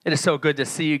It is so good to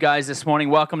see you guys this morning.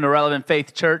 Welcome to Relevant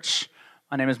Faith Church.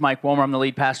 My name is Mike Wilmer. I'm the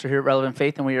lead pastor here at Relevant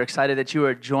Faith, and we are excited that you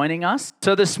are joining us.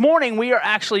 So this morning, we are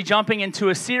actually jumping into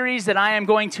a series that I am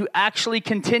going to actually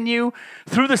continue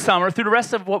through the summer, through the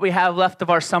rest of what we have left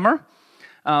of our summer.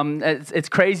 It's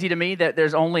crazy to me that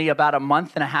there's only about a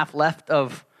month and a half left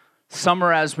of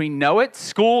summer as we know it.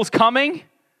 School's coming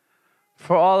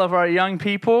for all of our young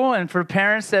people, and for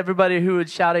parents, everybody who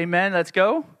would shout amen, let's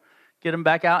go. Get them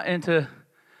back out into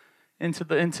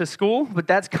school, but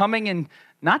that's coming and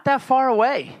not that far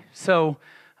away. So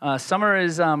summer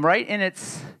is right in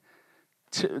its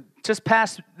just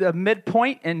past the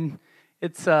midpoint, and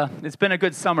it's been a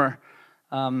good summer.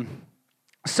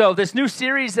 So this new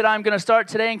series that I'm going to start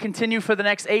today and continue for the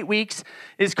next 8 weeks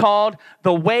is called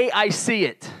The Way I See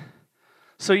It.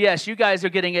 So yes, you guys are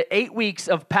getting 8 weeks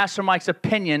of Pastor Mike's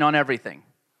opinion on everything.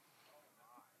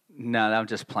 No, I'm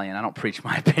just playing. I don't preach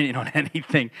my opinion on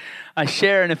anything. I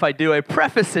share, and if I do, I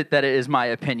preface it that it is my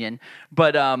opinion.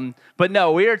 But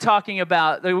no, we're going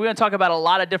to talk about a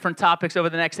lot of different topics over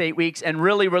the next 8 weeks and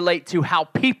really relate to how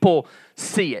people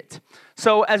see it.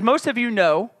 So as most of you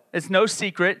know, it's no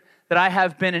secret that I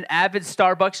have been an avid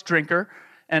Starbucks drinker,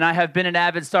 and I have been an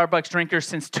avid Starbucks drinker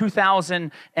since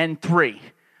 2003.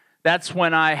 That's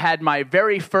when I had my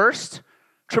very first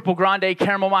Triple Grande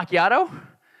Caramel Macchiato.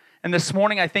 And this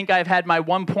morning, I think I've had my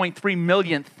 1.3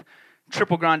 millionth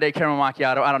Triple Grande Caramel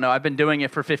Macchiato. I don't know. I've been doing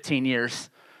it for 15 years.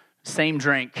 Same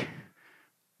drink.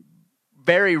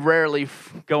 Very rarely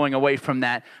going away from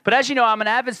that. But as you know, I'm an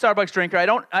avid Starbucks drinker.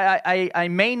 I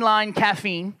mainline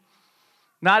caffeine.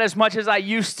 Not as much as I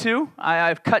used to.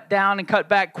 I've cut down and cut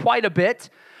back quite a bit.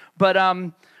 But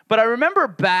I remember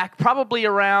back probably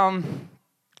around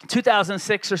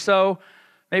 2006 or so,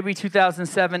 maybe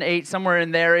 2007, 8, somewhere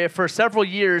in the area, for several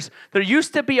years, there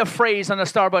used to be a phrase on the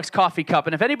Starbucks coffee cup.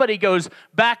 And if anybody goes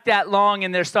back that long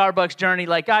in their Starbucks journey,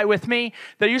 like I with me,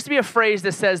 there used to be a phrase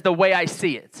that says, the way I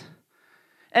see it.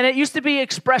 And it used to be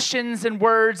expressions and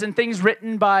words and things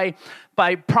written by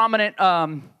prominent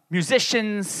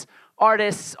musicians,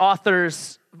 artists,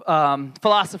 authors,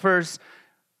 philosophers,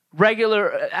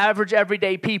 regular, average,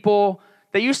 everyday people.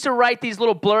 They used to write these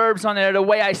little blurbs on there, the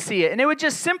way I see it. And it would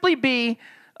just simply be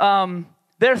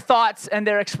their thoughts and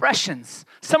their expressions.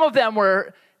 Some of them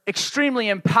were extremely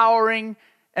empowering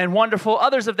and wonderful.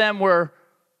 Others of them were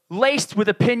laced with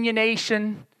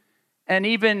opinionation and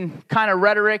even kind of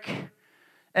rhetoric.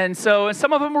 And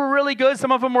some of them were really good.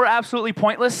 Some of them were absolutely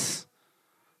pointless.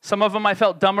 Some of them I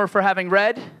felt dumber for having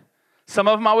read. Some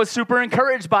of them I was super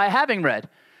encouraged by having read.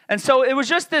 And so it was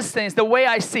just this thing, it's the way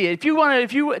I see it.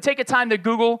 If you take a time to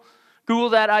Google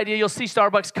that idea, you'll see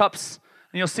Starbucks cups,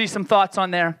 and you'll see some thoughts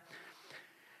on there.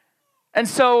 And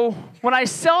so when I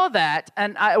saw that,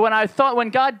 and when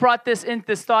God brought this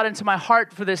thought into my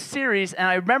heart for this series, and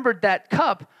I remembered that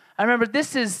cup, I remembered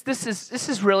this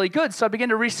is really good. So I began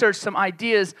to research some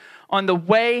ideas on the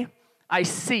way I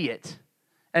see it.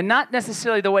 And not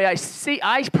necessarily the way I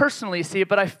personally see it,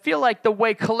 but I feel like the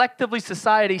way collectively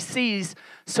society sees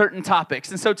certain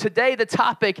topics. And so today the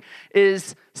topic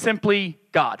is simply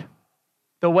God,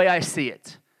 the way I see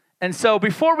it. And so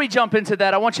before we jump into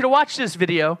that, I want you to watch this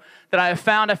video that I have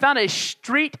found. I found a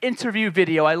street interview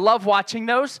video. I love watching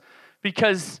those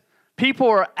because people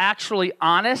are actually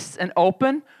honest and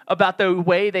open about the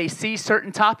way they see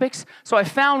certain topics. So I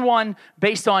found one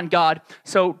based on God.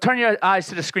 So turn your eyes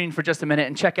to the screen for just a minute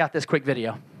and check out this quick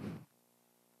video.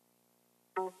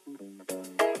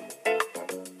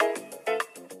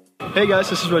 Hey guys,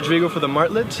 this is Rodrigo for the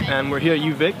Martlet, and we're here at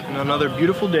UVic on another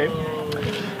beautiful day.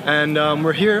 And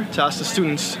we're here to ask the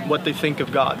students what they think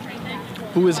of God.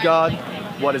 Who is God?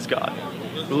 What is God?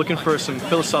 We're looking for some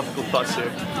philosophical thoughts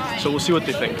here, so we'll see what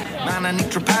they think. Man, I need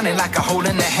trepanning like a hole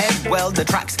in the head. Well, the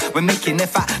tracks we're making,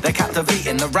 if they're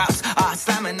captivating, the raps are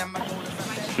slamming them.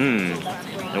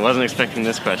 I wasn't expecting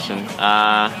this question.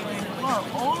 I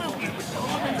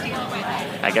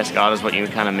guess God is what you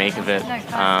kind of make of it.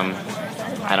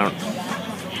 I don't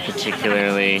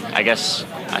particularly, I guess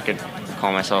I could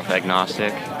call myself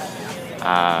agnostic.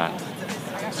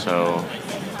 So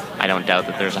I don't doubt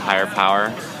that there's a higher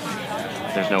power.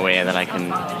 There's no way that I can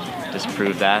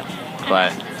disprove that,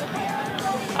 but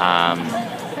I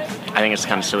think it's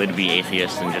kind of silly to be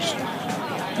atheist and just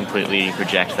completely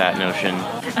reject that notion.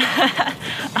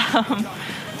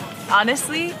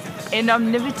 Honestly, an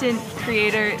omnipotent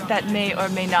creator that may or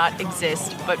may not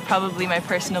exist, but probably my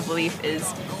personal belief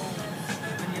is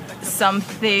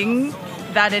something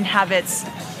that inhabits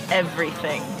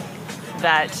everything,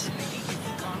 that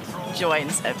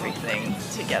joins everything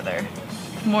together.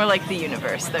 More like the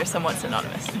universe. They're somewhat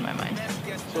synonymous in my mind.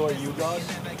 So are you God?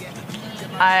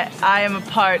 I am a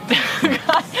part.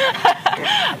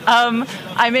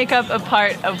 I make up a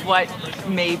part of what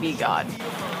may be God.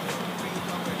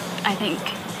 I think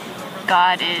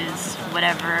God is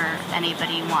whatever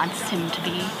anybody wants him to be,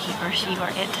 he or she or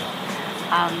it.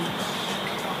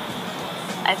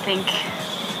 I think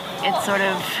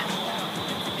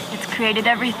it's created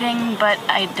everything, but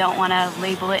I don't want to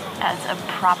label it as a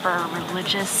proper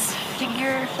religious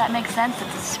figure, if that makes sense.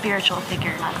 It's a spiritual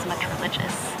figure, not so much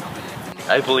religious.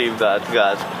 I believe that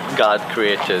God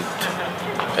created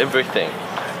everything,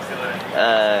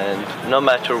 and no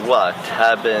matter what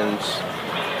happens,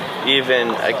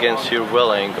 even against your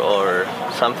willing, or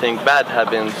something bad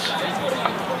happens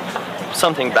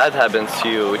to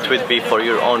you, it would be for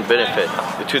your own benefit.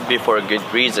 It would be for a good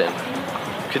reason.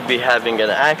 You could be having an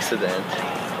accident,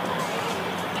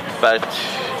 but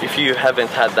if you haven't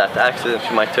had that accident,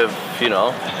 you might have,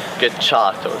 get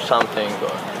shot or something.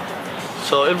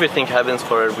 So everything happens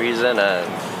for a reason,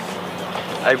 and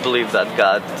I believe that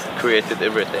God created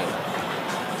everything.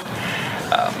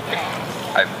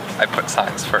 I put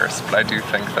science first, but I do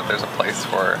think that there's a place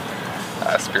for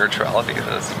spirituality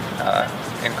that is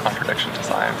in contradiction to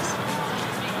science.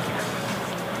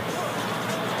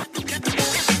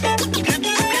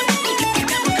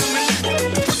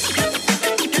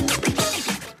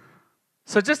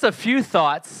 So just a few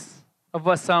thoughts of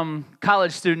what some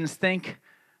college students think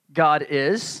God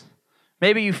is.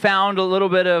 Maybe you found a little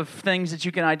bit of things that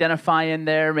you can identify in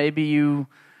there. Maybe you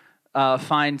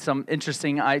find some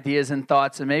interesting ideas and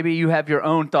thoughts, and maybe you have your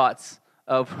own thoughts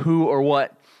of who or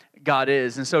what God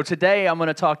is. And so today I'm going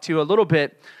to talk to you a little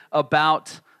bit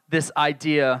about this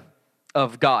idea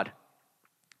of God.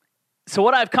 So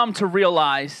what I've come to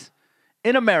realize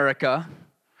in America,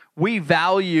 we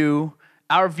value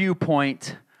our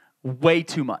viewpoint way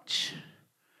too much.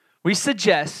 We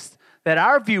suggest that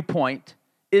our viewpoint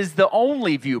is the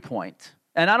only viewpoint.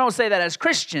 And I don't say that as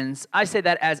Christians, I say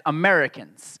that as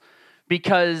Americans.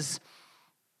 Because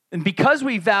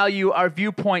we value our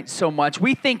viewpoint so much,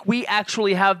 we think we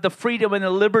actually have the freedom and the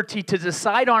liberty to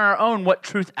decide on our own what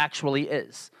truth actually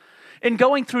is. In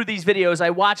going through these videos,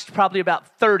 I watched probably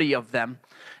about 30 of them.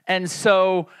 And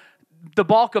so the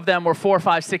bulk of them were 4,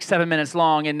 5, 6, 7 minutes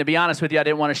long. And to be honest with you, I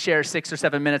didn't want to share 6 or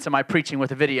 7 minutes of my preaching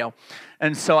with a video.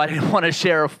 And so I didn't want to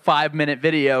share a 5-minute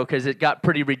video because it got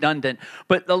pretty redundant.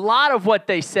 But a lot of what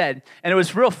they said, and it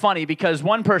was real funny because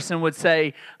one person would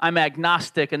say, I'm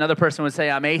agnostic. Another person would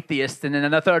say, I'm atheist. And then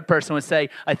another third person would say,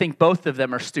 I think both of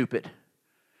them are stupid.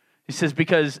 He says,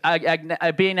 because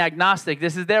being agnostic,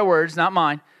 this is their words, not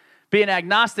mine. Being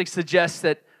agnostic suggests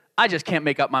that I just can't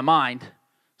make up my mind.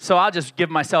 So I'll just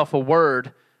give myself a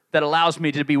word that allows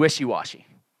me to be wishy-washy.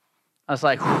 I was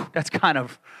like, that's kind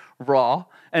of raw.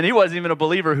 And he wasn't even a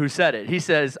believer who said it. He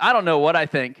says, I don't know what I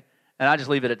think, and I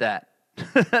just leave it at that.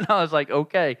 And I was like,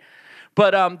 okay.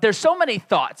 But there's so many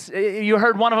thoughts. You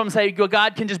heard one of them say,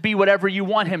 God can just be whatever you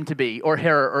want him to be, or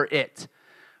her, or it,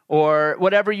 or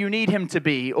whatever you need him to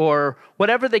be, or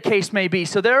whatever the case may be.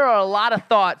 So there are a lot of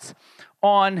thoughts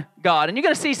on God. And you're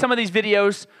going to see some of these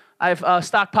videos. I've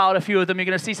stockpiled a few of them. You're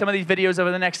going to see some of these videos over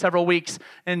the next several weeks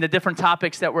in the different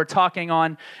topics that we're talking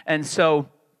on. And so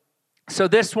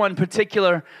this one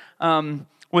particular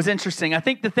was interesting. I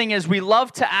think the thing is we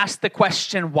love to ask the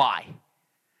question why.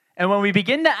 And when we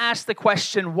begin to ask the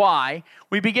question why,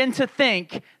 we begin to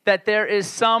think that there is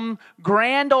some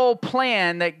grand old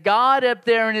plan that God up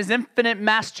there in his infinite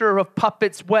master of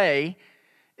puppets way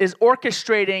is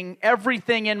orchestrating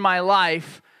everything in my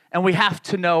life, and we have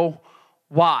to know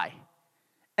why.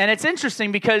 And it's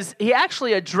interesting because God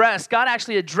actually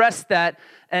addressed that,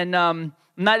 and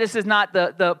this is not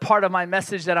the part of my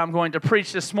message that I'm going to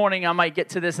preach this morning. I might get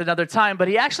to this another time, but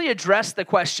he actually addressed the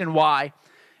question why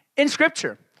in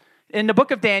Scripture. In the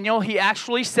book of Daniel, he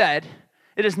actually said,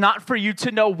 it is not for you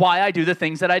to know why I do the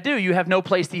things that I do. You have no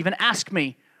place to even ask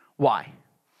me why.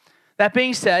 That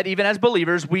being said, even as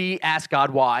believers, we ask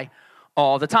God why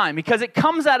all the time because it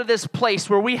comes out of this place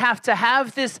where we have to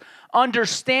have this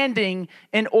understanding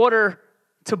in order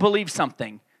to believe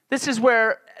something. This is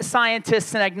where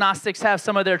scientists and agnostics have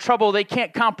some of their trouble. They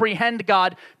can't comprehend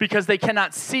God because they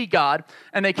cannot see God,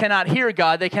 and they cannot hear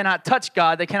God, they cannot touch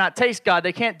God, they cannot taste God,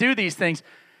 they can't do these things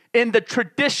in the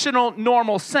traditional,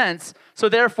 normal sense, so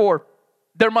therefore,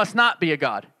 there must not be a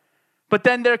God. But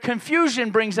then their confusion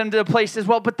brings them to the place as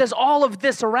well, but there's all of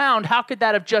this around. How could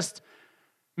that have just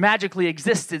magically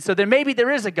existed? So then maybe there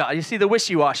is a God. You see the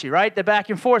wishy-washy, right? The back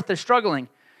and forth, they're struggling.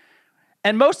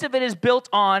 And most of it is built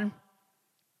on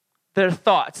their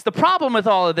thoughts. The problem with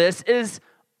all of this is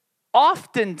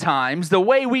oftentimes the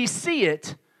way we see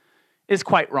it is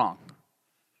quite wrong.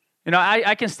 You know,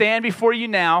 I can stand before you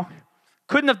now,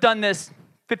 couldn't have done this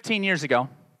 15 years ago,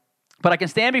 but I can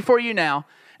stand before you now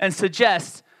and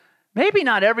suggest maybe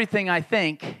not everything I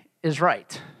think is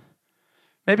right.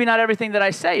 Maybe not everything that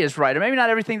I say is right, or maybe not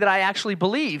everything that I actually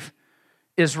believe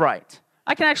is right.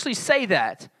 I can actually say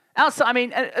that. Outside,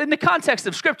 in the context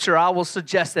of Scripture, I will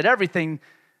suggest that everything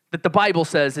that the Bible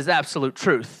says is absolute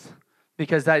truth,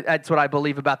 because that's what I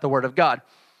believe about the Word of God.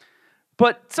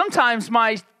 But sometimes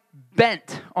my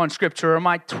bent on Scripture, or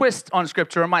my twist on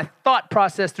Scripture, or my thought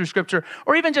process through Scripture,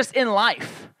 or even just in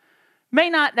life, may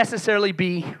not necessarily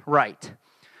be right.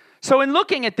 So in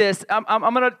looking at this, I'm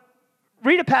going to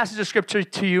read a passage of Scripture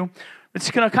to you.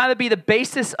 It's going to kind of be the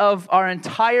basis of our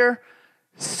entire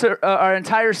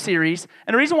series.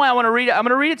 And the reason why I want to read it, I'm going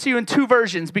to read it to you in two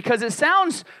versions, because it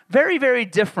sounds very, very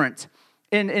different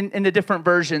in the different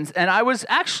versions. And I was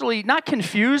actually not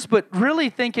confused, but really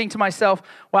thinking to myself,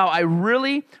 wow, I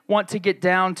really want to get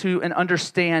down to and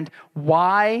understand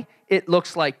why it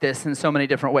looks like this in so many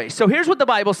different ways. So here's what the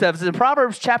Bible says. It's in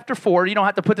Proverbs chapter 4. You don't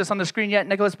have to put this on the screen yet,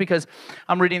 Nicholas, because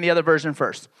I'm reading the other version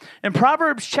first. In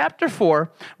Proverbs chapter 4,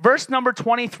 verse number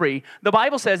 23, the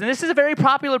Bible says, and this is a very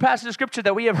popular passage of Scripture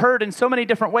that we have heard in so many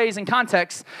different ways and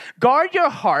contexts, guard your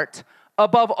heart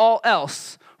above all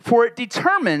else, for it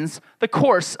determines the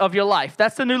course of your life.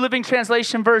 That's the New Living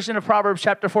Translation version of Proverbs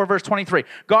chapter 4, verse 23.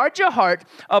 Guard your heart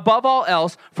above all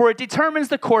else, for it determines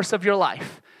the course of your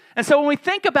life. And so when we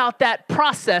think about that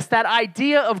process, that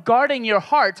idea of guarding your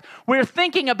heart, we're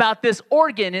thinking about this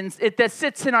organ that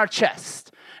sits in our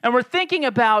chest. And we're thinking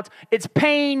about its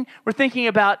pain. We're thinking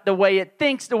about the way it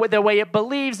thinks, the way it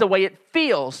believes, the way it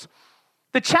feels.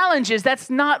 The challenge is that's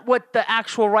not what the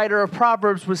actual writer of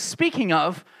Proverbs was speaking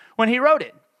of when he wrote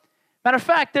it. Matter of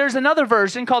fact, there's another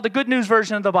version called the Good News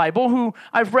Version of the Bible, who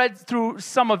I've read through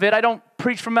some of it. I don't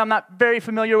preach from it. I'm not very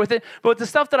familiar with it. But the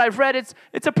stuff that I've read,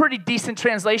 it's a pretty decent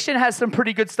translation. It has some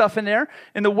pretty good stuff in there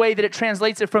in the way that it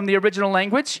translates it from the original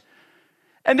language.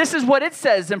 And this is what it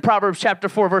says in Proverbs chapter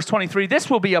 4, verse 23. This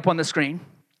will be up on the screen.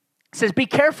 It says, be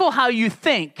careful how you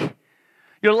think.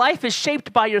 Your life is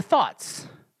shaped by your thoughts.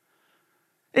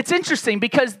 It's interesting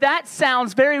because that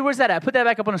sounds very, where's that at? Put that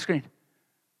back up on the screen.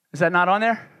 Is that not on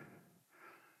there?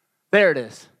 There it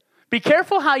is. Be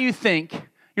careful how you think.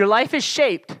 Your life is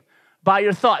shaped by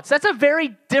your thoughts. That's a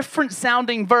very different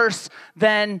sounding verse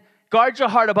than guard your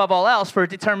heart above all else, for it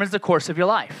determines the course of your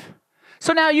life.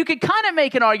 So now you could kind of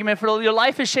make an argument for your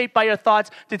life is shaped by your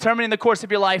thoughts, determining the course of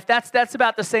your life. That's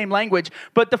about the same language.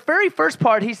 But the very first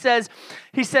part, he says,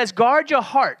 guard your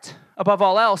heart above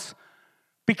all else.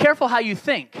 Be careful how you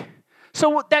think.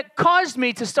 So that caused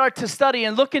me to start to study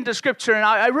and look into Scripture, and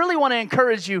I really want to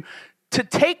encourage you to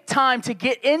take time to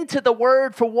get into the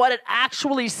Word for what it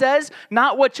actually says,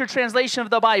 not what your translation of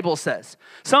the Bible says.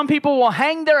 Some people will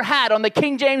hang their hat on the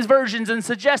King James versions and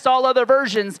suggest all other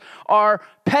versions are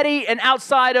petty and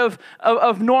outside of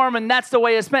norm, and that's the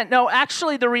way it's meant. No,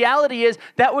 actually, the reality is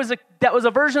that was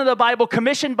a version of the Bible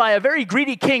commissioned by a very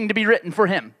greedy king to be written for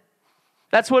him.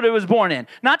 That's what it was born in.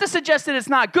 Not to suggest that it's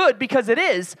not good, because it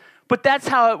is, but that's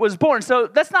how it was born. So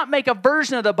let's not make a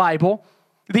version of the Bible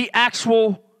the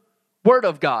actual Word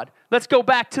of God. Let's go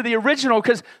back to the original,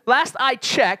 because last I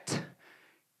checked,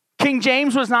 King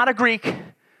James was not a Greek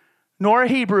nor a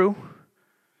Hebrew,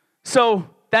 so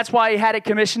that's why he had it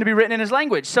commissioned to be written in his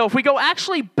language. So if we go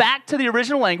actually back to the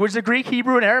original language, the Greek,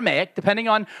 Hebrew, and Aramaic, depending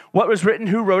on what was written,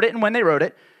 who wrote it, and when they wrote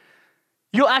it,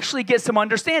 you'll actually get some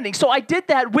understanding. So I did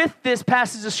that with this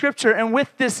passage of Scripture and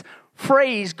with this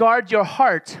phrase, guard your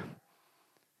heart.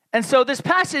 And so this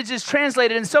passage is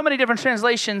translated in so many different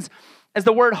translations as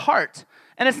the word heart.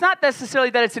 And it's not necessarily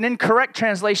that it's an incorrect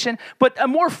translation, but a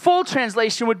more full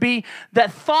translation would be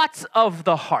that thoughts of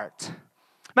the heart.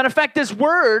 Matter of fact, this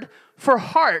word for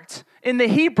heart in the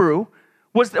Hebrew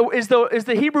is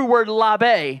the Hebrew word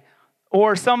labe,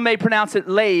 or some may pronounce it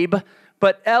lab,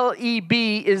 but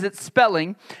L-E-B is its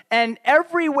spelling. And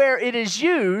everywhere it is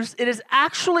used, it is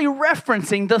actually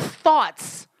referencing the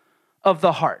thoughts of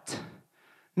the heart,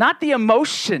 not the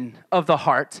emotion of the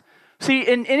heart. See,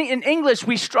 in English,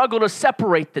 we struggle to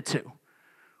separate the two.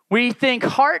 We think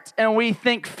heart and we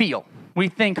think feel. We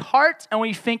think heart and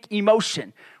we think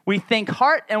emotion. We think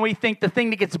heart and we think the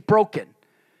thing that gets broken.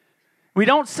 We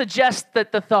don't suggest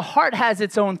that the heart has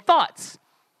its own thoughts.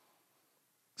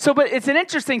 So, but it's an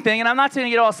interesting thing, and I'm not going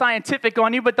to get all scientific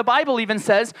on you, but the Bible even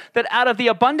says that out of the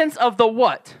abundance of the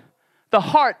what? The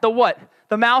heart, the what?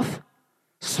 The mouth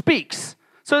speaks.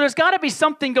 So there's got to be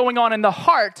something going on in the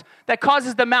heart that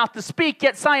causes the mouth to speak,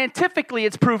 yet scientifically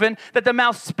it's proven that the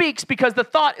mouth speaks because the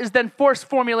thought is then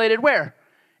formulated where?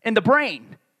 In the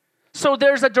brain. So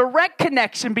there's a direct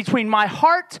connection between my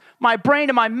heart, my brain,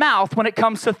 and my mouth when it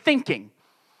comes to thinking.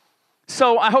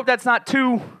 So I hope that's not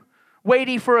too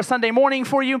weighty for a Sunday morning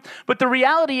for you. But the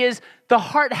reality is the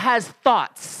heart has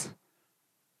thoughts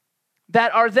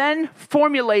that are then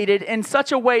formulated in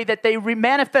such a way that they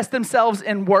manifest themselves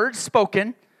in words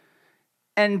spoken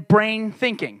and brain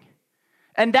thinking.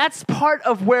 And that's part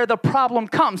of where the problem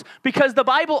comes, because the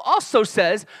Bible also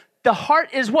says the heart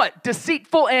is what?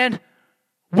 Deceitful and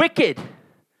wicked.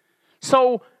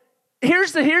 So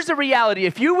here's the reality.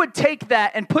 If you would take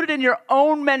that and put it in your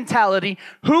own mentality,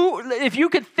 if you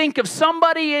could think of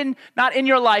somebody not in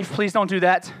your life, please don't do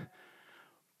that,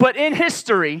 but in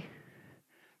history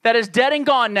that is dead and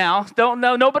gone now,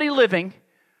 nobody living,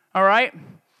 all right?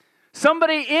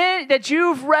 Somebody that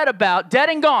you've read about, dead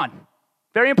and gone.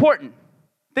 Very important.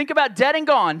 Think about dead and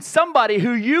gone. Somebody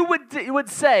who you would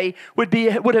say would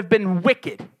have been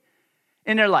wicked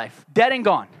in their life. Dead and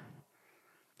gone.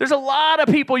 There's a lot of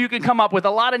people you can come up with, a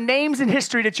lot of names in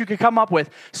history that you could come up with.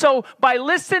 So by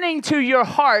listening to your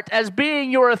heart as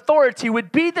being your authority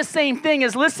would be the same thing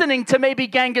as listening to maybe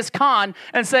Genghis Khan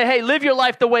and say, hey, live your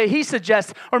life the way he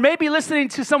suggests. Or maybe listening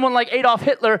to someone like Adolf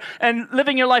Hitler and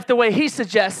living your life the way he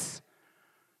suggests.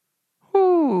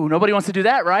 Ooh, nobody wants to do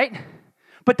that, right?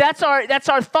 But that's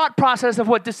our thought process of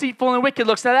what deceitful and wicked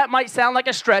looks. Now that might sound like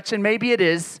a stretch, and maybe it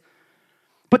is.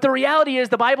 But the reality is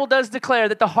the Bible does declare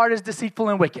that the heart is deceitful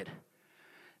and wicked.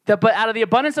 But out of the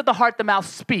abundance of the heart, the mouth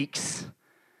speaks.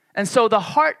 And so the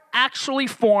heart actually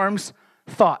forms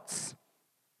thoughts.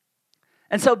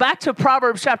 And so back to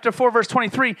Proverbs chapter 4, verse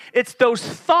 23, it's those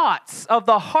thoughts of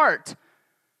the heart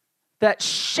that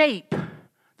shape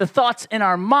the thoughts in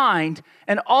our mind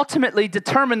and ultimately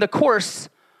determine the course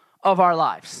of our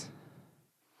lives.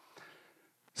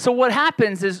 So what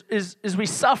happens is we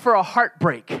suffer a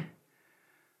heartbreak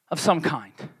of some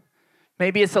kind.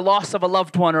 Maybe it's the loss of a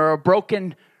loved one or a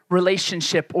broken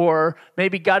relationship, or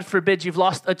maybe, God forbid, you've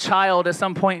lost a child at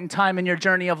some point in time in your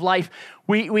journey of life.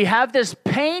 We have this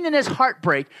pain and this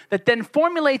heartbreak that then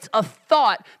formulates a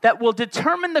thought that will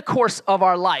determine the course of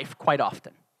our life quite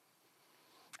often.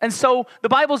 And so the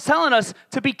Bible's telling us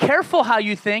to be careful how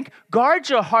you think, guard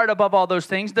your heart above all those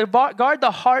things, guard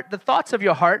the heart, the thoughts of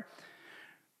your heart,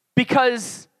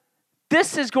 because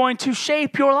this is going to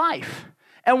shape your life.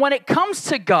 And when it comes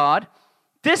to God,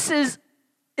 this is,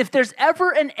 if there's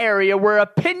ever an area where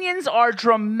opinions are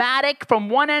dramatic from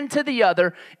one end to the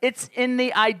other, it's in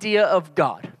the idea of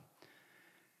God.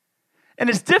 And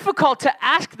it's difficult to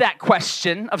ask that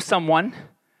question of someone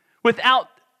without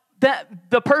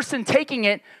the person taking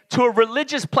it to a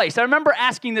religious place. I remember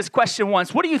asking this question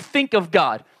once, what do you think of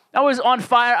God? I was on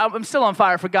fire. I'm still on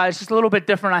fire for God. It's just a little bit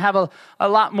different. I have a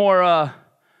lot more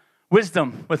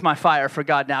wisdom with my fire for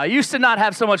God now. I used to not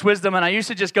have so much wisdom, and I used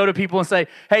to just go to people and say,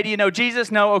 hey, do you know Jesus?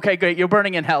 No? Okay, great. You're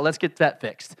burning in hell. Let's get that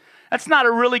fixed. That's not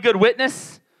a really good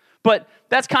witness, but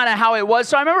that's kind of how it was.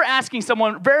 So I remember asking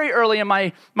someone very early in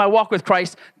my walk with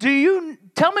Christ,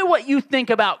 tell me what you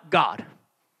think about God?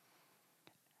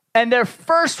 And their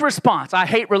first response, I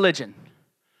hate religion.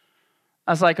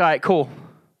 I was like, all right, cool.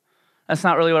 That's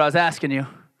not really what I was asking you.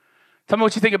 Tell me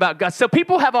what you think about God. So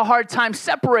people have a hard time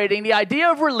separating the idea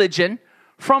of religion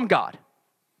from God.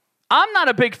 I'm not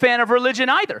a big fan of religion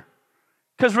either,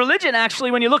 because religion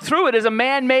actually, when you look through it, is a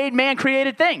man-made,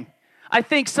 man-created thing. I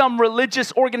think some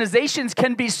religious organizations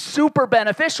can be super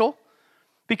beneficial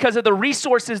because of the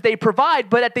resources they provide,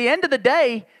 but at the end of the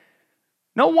day,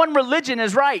 no one religion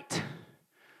is right.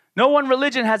 No one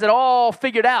religion has it all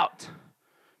figured out.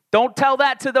 Don't tell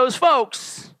that to those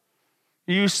folks.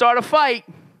 You start a fight.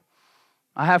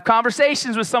 I have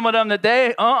conversations with some of them that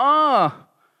that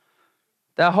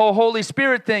whole Holy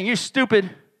Spirit thing, you're stupid.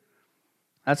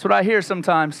 That's what I hear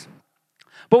sometimes.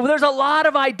 But there's a lot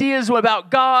of ideas about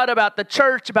God, about the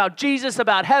church, about Jesus,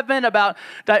 about heaven, about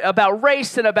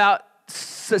race, and about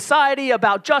society,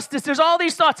 about justice. There's all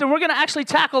these thoughts, and we're going to actually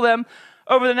tackle them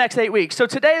over the next 8 weeks. So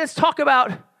today, let's talk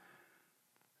about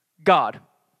God,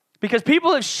 because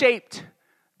people have shaped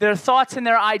their thoughts and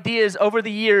their ideas over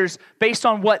the years based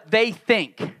on what they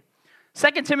think.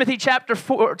 2 Timothy chapter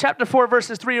 4,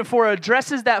 verses 3 and 4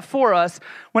 addresses that for us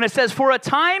when it says, for a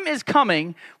time is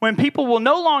coming when people will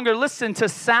no longer listen to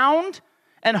sound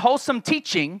and wholesome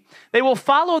teaching. They will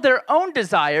follow their own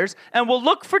desires and will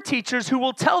look for teachers who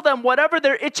will tell them whatever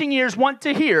their itching ears want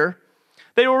to hear.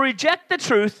 They will reject the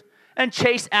truth and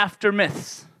chase after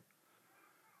myths.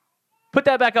 Put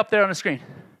that back up there on the screen.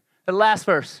 The last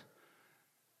verse.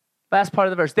 Last part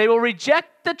of the verse. They will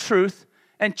reject the truth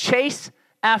and chase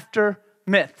after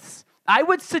myths. I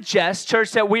would suggest,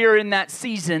 church, that we are in that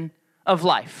season of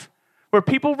life where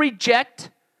people reject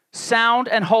sound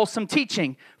and wholesome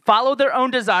teaching, follow their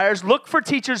own desires, look for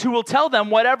teachers who will tell them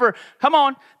whatever. Come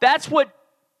on, that's what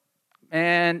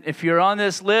And if you're on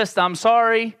this list, I'm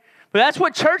sorry. But that's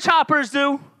what church hoppers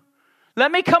do.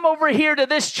 Let me come over here to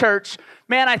this church.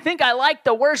 Man, I think I like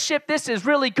the worship. This is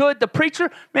really good. The preacher,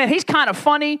 man, he's kind of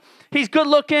funny. He's good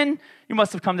looking. You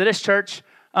must have come to this church.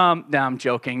 No, I'm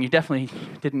joking. You definitely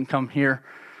didn't come here.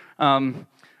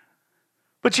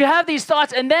 But you have these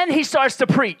thoughts, and then he starts to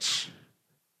preach.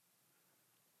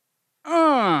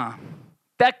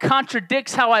 That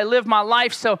contradicts how I live my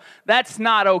life, so that's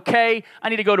not okay. I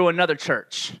need to go to another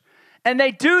church. And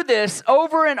they do this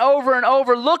over and over and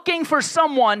over, looking for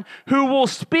someone who will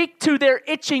speak to their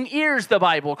itching ears, the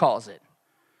Bible calls it.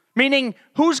 Meaning,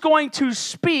 who's going to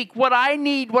speak what I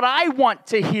need, what I want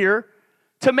to hear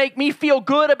to make me feel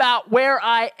good about where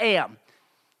I am.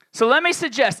 So let me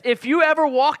suggest, if you ever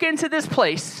walk into this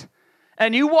place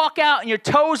and you walk out and your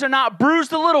toes are not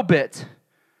bruised a little bit,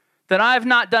 then I have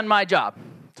not done my job.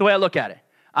 That's the way I look at it.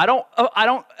 I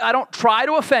don't try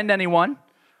to offend anyone.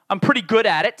 I'm pretty good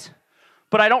at it.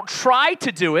 But I don't try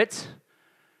to do it.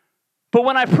 But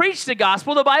when I preach the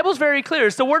gospel, the Bible's very clear.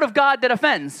 It's the word of God that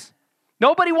offends.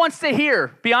 Nobody wants to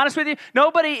hear, be honest with you.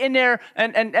 Nobody in there,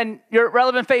 and you're at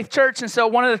Relevant Faith Church, and so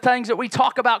one of the things that we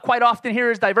talk about quite often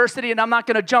here is diversity, and I'm not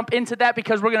going to jump into that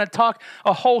because we're going to talk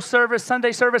a whole service,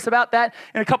 Sunday service about that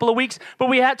in a couple of weeks. But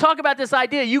we talk about this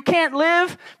idea. You can't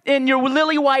live in your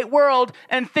lily-white world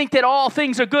and think that all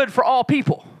things are good for all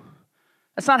people.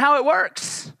 That's not how it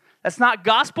works. That's not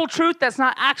gospel truth. That's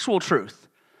not actual truth.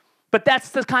 But that's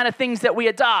the kind of things that we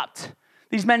adopt.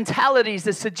 These mentalities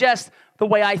that suggest the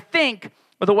way I think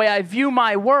or the way I view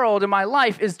my world and my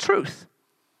life is truth.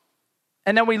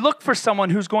 And then we look for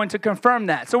someone who's going to confirm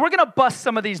that. So we're going to bust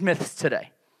some of these myths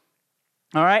today.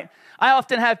 All right? I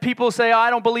often have people say,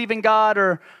 I don't believe in God,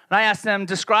 and I ask them,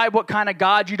 describe what kind of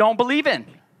God you don't believe in.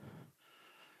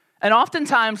 And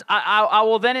oftentimes, I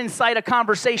will then incite a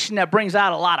conversation that brings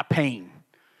out a lot of pain.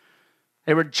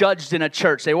 They were judged in a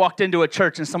church. They walked into a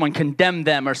church and someone condemned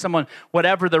them or someone,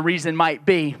 whatever the reason might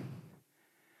be.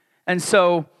 And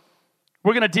so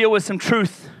we're going to deal with some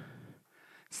truth.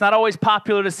 It's not always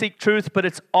popular to seek truth, but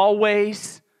it's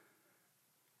always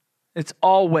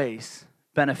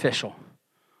beneficial.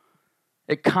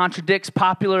 It contradicts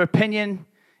popular opinion.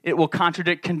 It will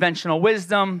contradict conventional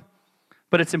wisdom,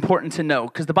 but it's important to know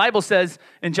because the Bible says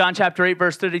in John chapter 8,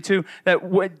 verse 32,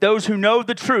 that those who know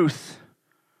the truth,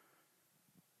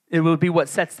 it will be what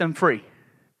sets them free.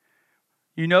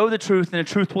 You know the truth, and the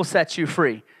truth will set you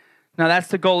free. Now, that's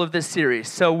the goal of this series.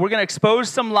 So we're going to expose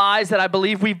some lies that I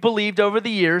believe we've believed over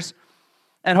the years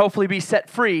and hopefully be set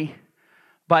free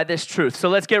by this truth. So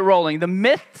let's get rolling. The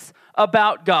myths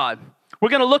about God. We're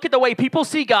going to look at the way people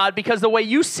see God because the way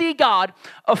you see God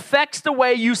affects the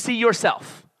way you see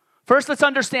yourself. First, let's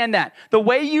understand that. The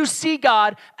way you see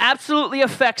God absolutely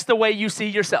affects the way you see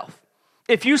yourself.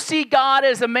 If you see God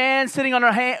as a man sitting on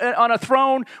a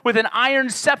throne with an iron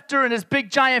scepter and his big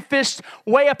giant fist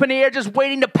way up in the air just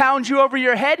waiting to pound you over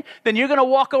your head, then you're going to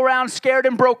walk around scared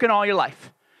and broken all your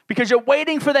life because you're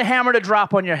waiting for the hammer to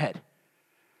drop on your head.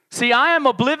 See, I am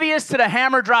oblivious to the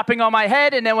hammer dropping on my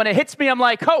head, and then when it hits me, I'm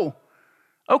like, oh,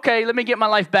 okay, let me get my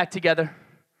life back together.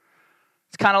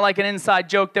 It's kind of like an inside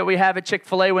joke that we have at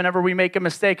Chick-fil-A whenever we make a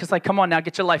mistake. It's like, come on now,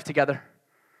 get your life together.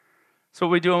 That's what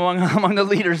we do among the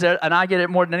leaders there, and I get it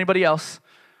more than anybody else.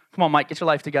 Come on, Mike, get your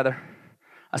life together.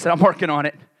 I said, I'm working on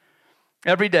it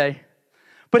every day.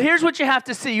 But here's what you have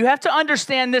to see. You have to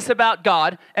understand this about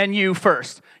God and you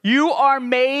first. You are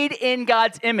made in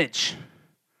God's image.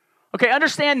 Okay,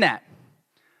 understand that.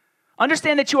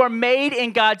 Understand that you are made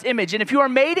in God's image. And if you are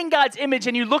made in God's image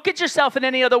and you look at yourself in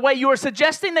any other way, you are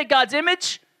suggesting that God's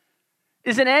image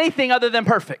isn't anything other than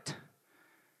perfect.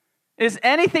 Is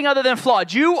anything other than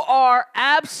flawed. You are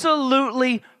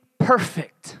absolutely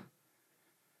perfect.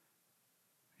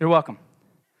 You're welcome.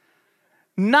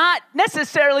 Not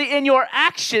necessarily in your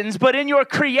actions, but in your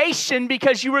creation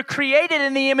because you were created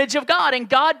in the image of God, and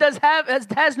God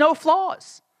has no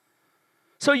flaws.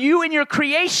 So you in your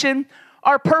creation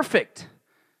are perfect.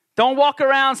 Don't walk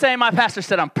around saying, my pastor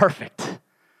said I'm perfect,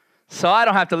 so I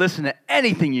don't have to listen to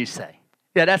anything you say.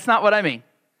 Yeah, that's not what I mean.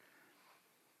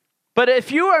 But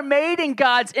if you are made in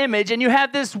God's image and you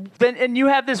have this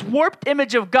warped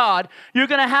image of God, you're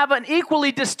going to have an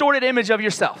equally distorted image of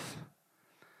yourself.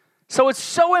 So it's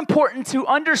so important to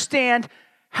understand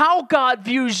how God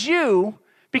views you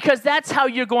because that's how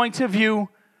you're going to view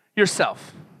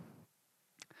yourself.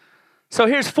 So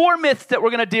here's 4 myths that we're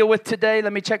going to deal with today.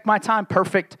 Let me check my time.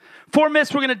 Perfect. 4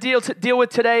 myths we're going to deal with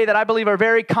today that I believe are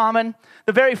very common.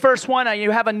 The very first one,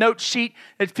 you have a note sheet.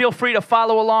 Feel free to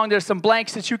follow along. There's some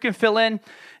blanks that you can fill in.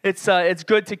 It's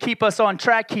good to keep us on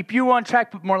track, keep you on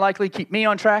track, but more likely keep me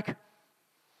on track.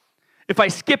 If I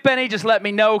skip any, just let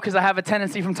me know, because I have a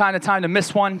tendency from time to time to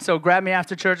miss one. So grab me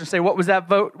after church and say, what was that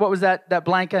vote? What was that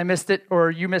blank? I missed it,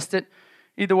 or you missed it.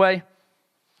 Either way.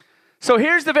 So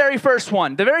here's the very first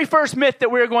one. The very first myth that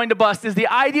we're going to bust is the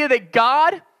idea that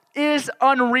God is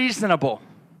unreasonable.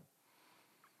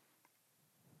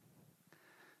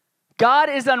 God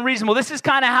is unreasonable. This is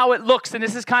kind of how it looks, and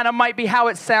this is kind of might be how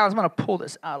it sounds. I'm going to pull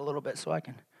this out a little bit so I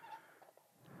can.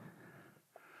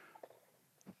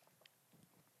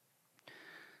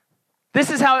 This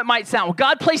is how it might sound. Well,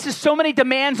 God places so many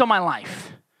demands on my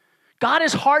life. God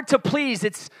is hard to please.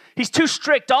 He's too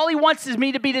strict. All he wants is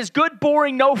me to be this good,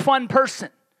 boring, no fun person.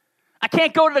 I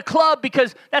can't go to the club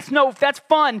because that's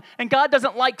fun, and God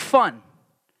doesn't like fun.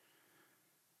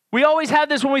 We always have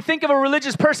this, when we think of a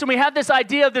religious person, we have this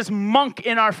idea of this monk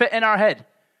in our head.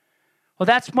 Well,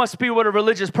 that must be what a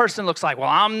religious person looks like. Well,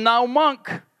 I'm no monk.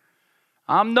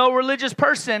 I'm no religious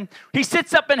person. He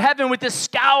sits up in heaven with this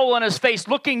scowl on his face,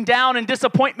 looking down in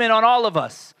disappointment on all of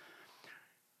us.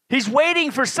 He's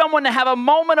waiting for someone to have a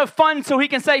moment of fun so he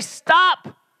can say,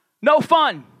 stop, no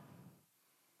fun.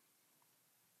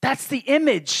 That's the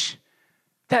image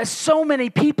that so many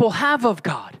people have of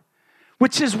God,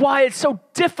 which is why it's so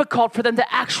difficult for them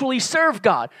to actually serve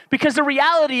God. Because the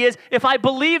reality is, if I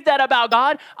believed that about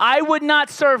God, I would not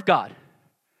serve God.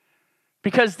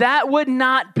 Because that would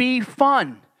not be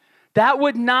fun. That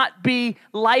would not be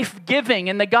life-giving.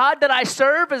 And the God that I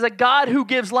serve is a God who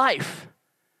gives life.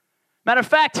 Matter of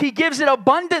fact, he gives it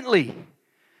abundantly.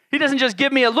 He doesn't just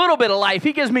give me a little bit of life.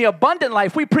 He gives me abundant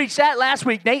life. We preached that last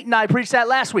week. Nate and I preached that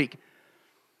last week.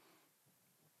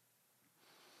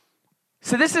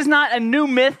 So this is not a new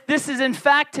myth. This is, in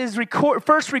fact,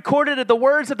 first recorded of the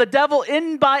words of the devil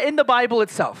in the Bible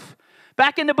itself.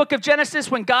 Back in the book of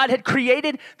Genesis, when God had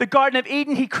created the Garden of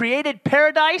Eden, he created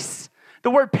paradise.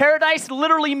 The word paradise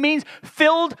literally means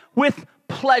filled with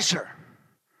pleasure.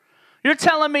 You're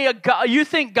telling me you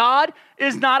think God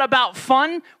is not about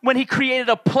fun when he created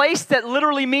a place that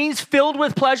literally means filled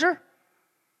with pleasure?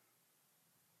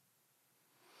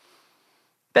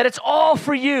 That it's all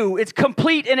for you. It's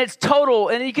complete and it's total,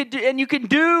 and you can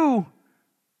do.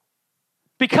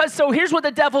 Because so here's what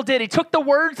the devil did. He took the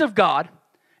words of God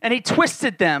and he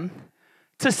twisted them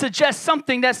to suggest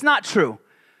something that's not true.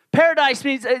 Paradise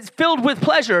means it's filled with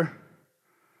pleasure.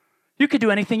 You could do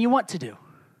anything you want to do.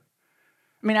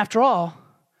 I mean, after all,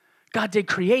 God did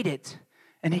create it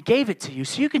and he gave it to you,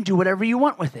 so you can do whatever you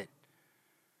want with it.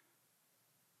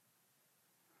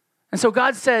 And so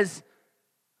God says,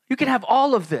 you can have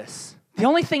all of this. The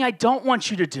only thing I don't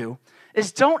want you to do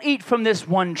is don't eat from this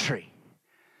one tree.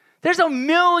 There's a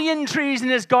million trees in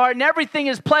this garden. Everything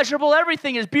is pleasurable.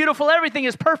 Everything is beautiful. Everything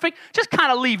is perfect. Just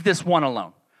kind of leave this one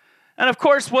alone. And of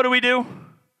course, what do?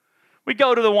 We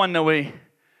go to the one that we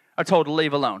are told to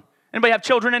leave alone. Anybody have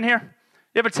children in here?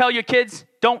 You ever tell your kids,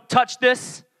 don't touch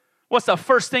this? What's the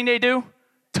first thing they do?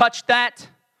 Touch that.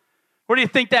 Where do you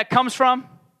think that comes from?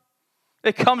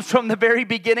 It comes from the very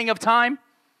beginning of time.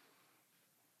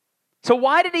 So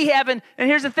why did he have, and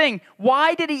here's the thing,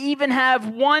 why did he even have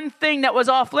one thing that was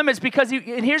off limits? Because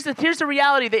and here's the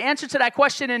reality, the answer to that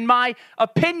question, in my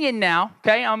opinion now,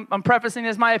 okay, I'm prefacing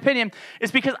this my opinion,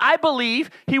 is because I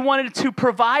believe he wanted to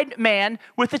provide man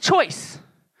with a choice.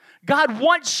 God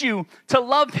wants you to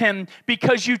love him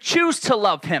because you choose to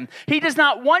love him. He does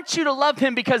not want you to love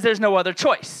him because there's no other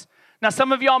choice. Now,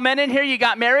 some of y'all men in here, you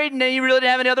got married and then you really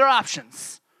didn't have any other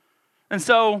options. And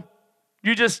so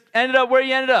you just ended up where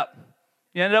you ended up.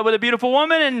 You ended up with a beautiful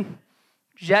woman and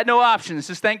you had no options.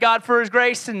 Just thank God for his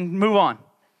grace and move on.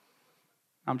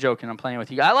 I'm joking. I'm playing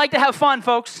with you. I like to have fun,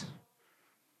 folks.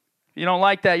 If you don't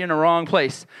like that, you're in the wrong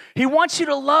place. He wants you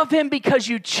to love him because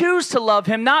you choose to love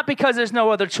him, not because there's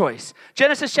no other choice.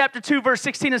 Genesis chapter 2, verse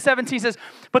 16 and 17 says,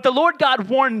 but the Lord God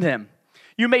warned them,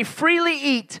 you may freely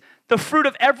eat the fruit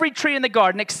of every tree in the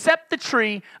garden except the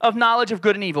tree of knowledge of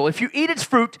good and evil. If you eat its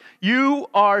fruit, you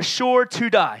are sure to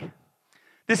die.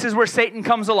 This is where Satan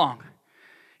comes along.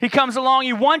 He comes along,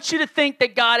 he wants you to think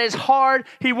that God is hard.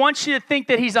 He wants you to think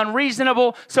that he's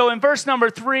unreasonable. So in verse number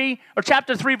 3, or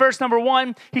chapter 3, verse number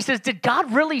 1, he says, did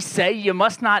God really say you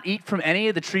must not eat from any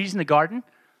of the trees in the garden?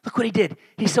 Look what he did.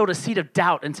 He sowed a seed of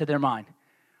doubt into their mind.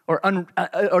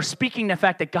 Or speaking the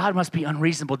fact that God must be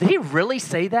unreasonable. Did he really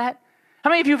say that? How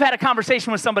many of you have had a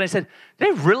conversation with somebody and said,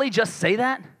 did they really just say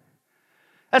that?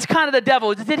 That's kind of the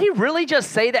devil. Did he really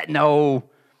just say that? No.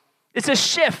 It's a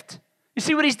shift. You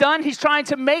see what he's done? He's trying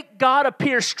to make God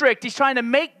appear strict. He's trying to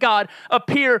make God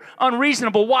appear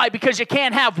unreasonable. Why? Because you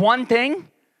can't have one thing?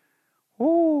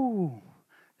 Ooh,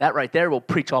 that right there will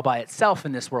preach all by itself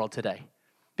in this world today.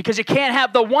 Because you can't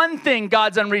have the one thing,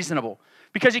 God's unreasonable.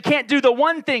 Because you can't do the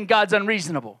one thing, God's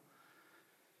unreasonable.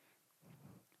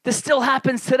 This still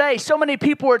happens today. So many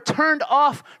people are turned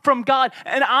off from God.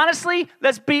 And honestly,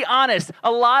 let's be honest,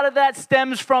 a lot of that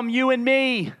stems from you and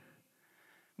me.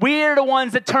 We're the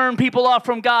ones that turn people off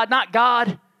from God, not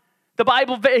God. The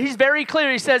Bible, he's very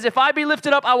clear. He says, if I be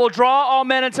lifted up, I will draw all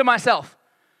men unto myself.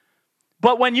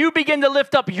 But when you begin to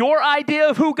lift up your idea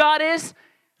of who God is,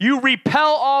 you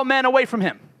repel all men away from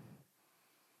him.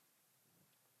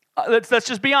 Let's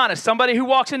just be honest. Somebody who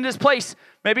walks into this place,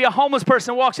 maybe a homeless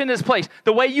person walks into this place,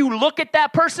 the way you look at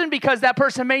that person, because that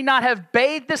person may not have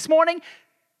bathed this morning,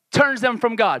 turns them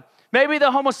from God. Maybe the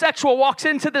homosexual walks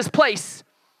into this place,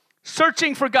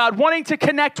 searching for God, wanting to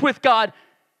connect with God,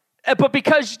 but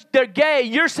because they're gay,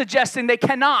 you're suggesting they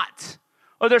cannot.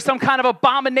 Or there's some kind of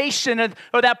abomination,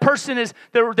 or that person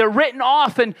they're written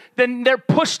off, and then they're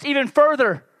pushed even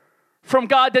further from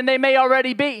God than they may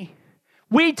already be.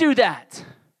 We do that.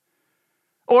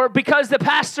 Or because the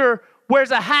pastor wears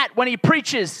a hat when he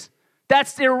preaches,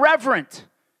 that's irreverent.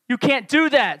 You can't do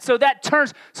that. So that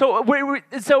turns,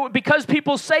 so because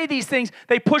people say these things,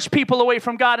 they push people away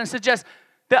from God and suggest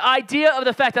the idea of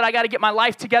the fact that I got to get my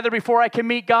life together before I can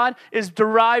meet God is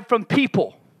derived from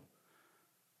people,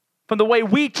 from the way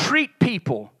we treat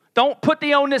people. Don't put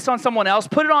the onus on someone else.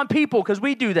 Put it on people, because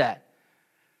we do that.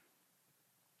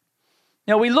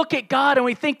 You know, we look at God and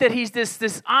we think that he's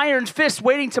this iron fist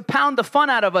waiting to pound the fun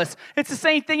out of us. It's the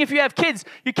same thing if you have kids.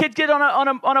 Your kids get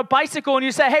on a bicycle and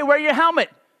you say, hey, wear your helmet.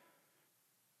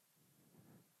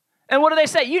 And what do they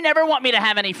say? You never want me to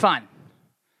have any fun.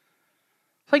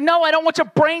 It's like, no, I don't want your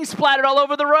brain splattered all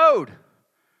over the road.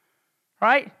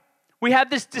 Right? We have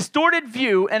this distorted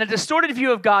view, and a distorted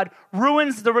view of God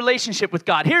ruins the relationship with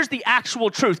God. Here's the actual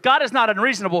truth. God is not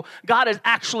unreasonable. God is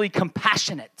actually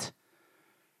compassionate.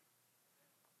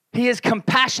 He is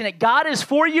compassionate. God is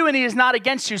for you and he is not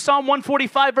against you. Psalm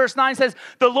 145 verse 9 says,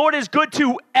 the Lord is good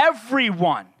to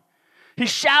everyone. He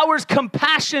showers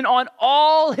compassion on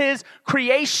all his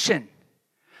creation.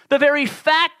 The very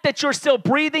fact that you're still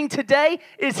breathing today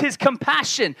is his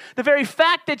compassion. The very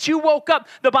fact that you woke up,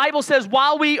 the Bible says,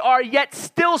 while we are yet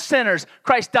still sinners,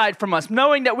 Christ died from us.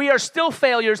 Knowing that we are still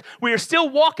failures, we are still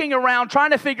walking around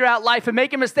trying to figure out life and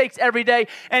making mistakes every day.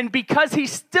 And because he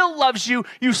still loves you,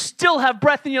 you still have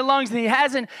breath in your lungs and he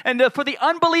hasn't. And for the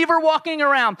unbeliever walking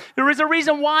around, there is a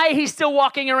reason why he's still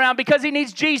walking around, because he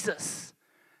needs Jesus.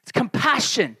 It's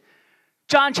compassion.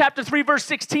 John chapter 3 verse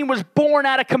 16 was born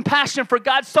out of compassion, for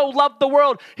God so loved the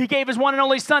world, he gave his one and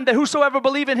only son, that whosoever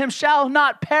believe in him shall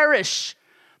not perish,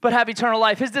 but have eternal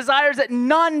life. His desire is that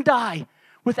none die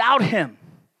without him.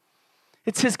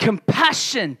 It's his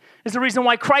compassion is the reason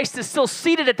why Christ is still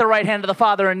seated at the right hand of the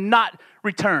Father and not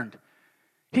returned.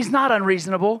 He's not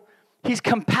unreasonable. He's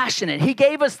compassionate. He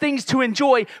gave us things to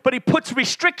enjoy, but he puts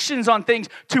restrictions on things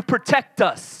to protect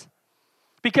us.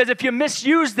 Because if you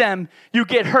misuse them, you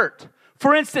get hurt.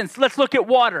 For instance, let's look at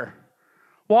water.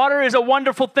 Water is a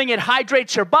wonderful thing. It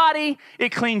hydrates your body. It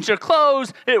cleans your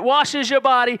clothes. It washes your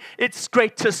body. It's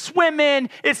great to swim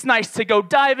in. It's nice to go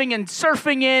diving and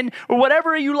surfing in, or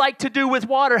whatever you like to do with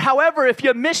water. However, if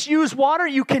you misuse water,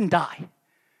 you can die.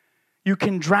 You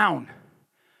can drown.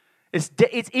 It's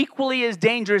equally as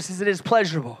dangerous as it is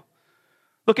pleasurable.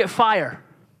 Look at fire.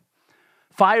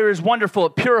 Fire is wonderful.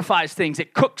 It purifies things.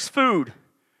 It cooks food.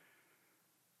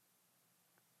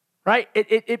 Right?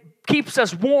 It keeps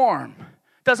us warm.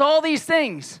 Does all these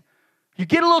things. You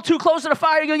get a little too close to the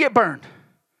fire, you're going to get burned.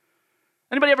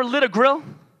 Anybody ever lit a grill?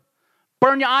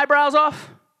 Burn your eyebrows off?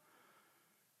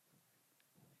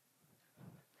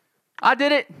 I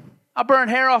did it. I burn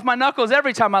hair off my knuckles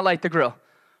every time I light the grill.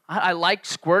 I like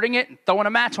squirting it and throwing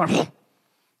a match on it.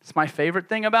 It's my favorite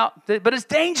thing about it, but it's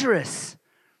dangerous.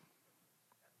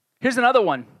 Here's another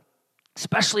one.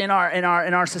 Especially in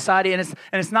our society, and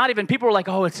it's not even, people are like,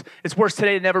 oh, it's worse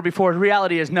today than ever before. The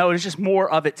reality is, no, it's just more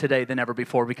of it today than ever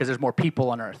before, because there's more people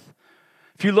on earth.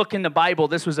 If you look in the Bible,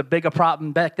 this was a bigger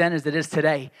problem back then as it is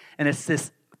today, and it's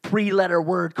this 3-letter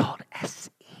word called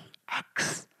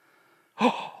S-E-X.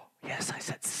 Oh, yes, I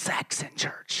said sex in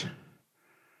church.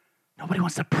 Nobody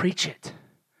wants to preach it.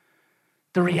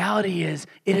 The reality is,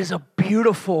 it is a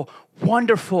beautiful,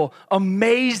 wonderful,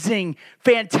 amazing,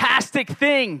 fantastic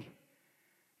thing.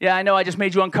 Yeah, I know I just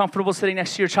made you uncomfortable sitting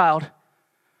next to your child.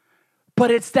 But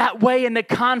it's that way in the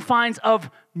confines of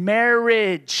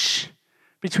marriage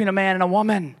between a man and a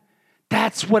woman.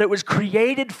 That's what it was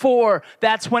created for.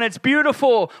 That's when it's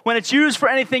beautiful. When it's used for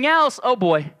anything else, oh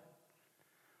boy.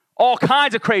 All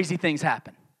kinds of crazy things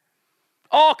happen.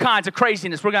 All kinds of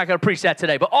craziness. We're not going to preach that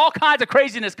today. But all kinds of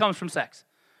craziness comes from sex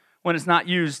when it's not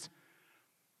used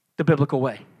the biblical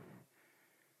way.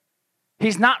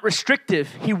 He's not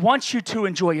restrictive. He wants you to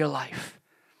enjoy your life.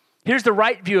 Here's the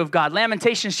right view of God.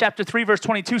 Lamentations chapter 3, verse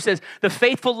 22 says, the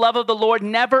faithful love of the Lord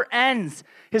never ends.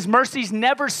 His mercies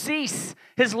never cease.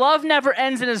 His love never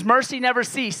ends and his mercy never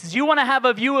ceases. You want to have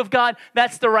a view of God,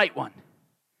 that's the right one.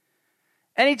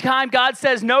 Anytime God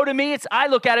says no to me, I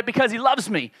look at it because he loves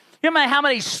me. You know how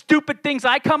many stupid things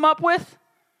I come up with?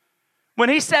 When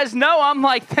he says no, I'm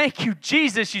like, thank you,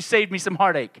 Jesus, you saved me some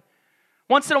heartache.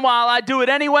 Once in a while, I do it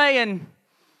anyway, and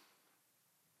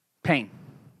pain.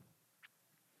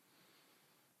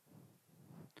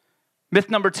 Myth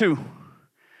number 2.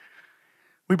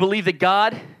 We believe that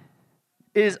God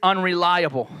is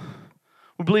unreliable.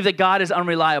 We believe that God is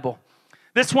unreliable.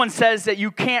 This one says that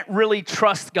you can't really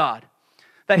trust God,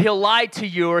 that he'll lie to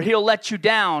you or he'll let you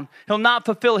down. He'll not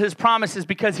fulfill his promises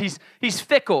because he's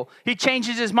fickle. He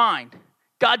changes his mind.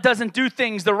 God doesn't do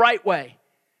things the right way.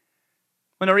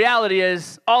 When the reality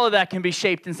is, all of that can be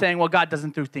shaped in saying, well, God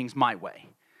doesn't do things my way.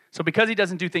 So because he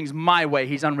doesn't do things my way,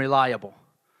 he's unreliable.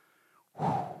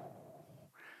 Whew.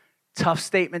 Tough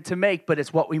statement to make, but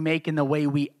it's what we make in the way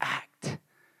we act.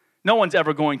 No one's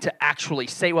ever going to actually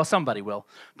say, well, somebody will,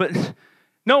 but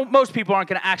no, most people aren't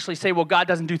going to actually say, well, God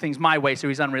doesn't do things my way, so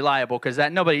he's unreliable, because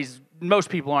most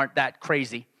people aren't that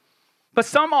crazy. But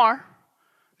some are.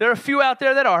 There are a few out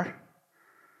there that are.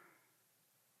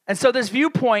 And so this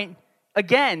viewpoint,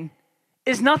 again,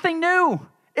 is nothing new.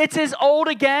 It's as old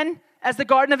again as the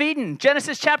Garden of Eden.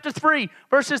 Genesis chapter 3,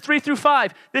 verses 3 through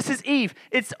 5. This is Eve.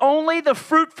 It's only the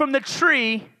fruit from the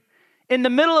tree in the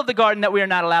middle of the garden that we are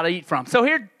not allowed to eat from. So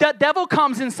here, the devil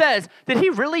comes and says, did he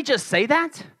really just say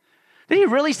that? Did he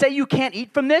really say you can't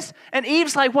eat from this? And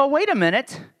Eve's like, well, wait a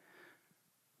minute.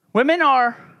 Women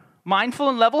are mindful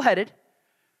and level-headed.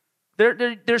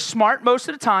 They're smart most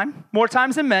of the time, more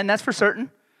times than men, that's for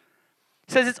certain.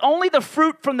 It says it's only the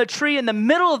fruit from the tree in the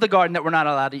middle of the garden that we're not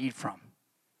allowed to eat from.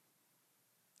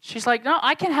 She's like, no,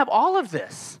 I can have all of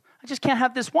this. I just can't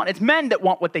have this one. It's men that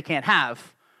want what they can't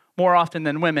have more often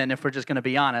than women, if we're just going to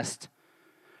be honest.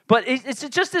 But it's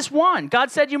just this one. God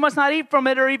said you must not eat from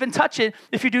it or even touch it.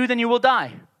 If you do, then you will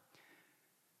die.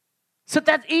 So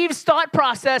that Eve's thought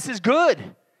process is good.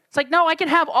 It's like, no, I can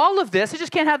have all of this. I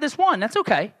just can't have this one. That's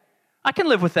okay. I can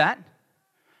live with that.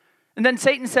 And then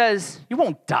Satan says, you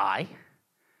won't die.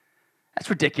 That's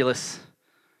ridiculous.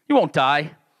 You won't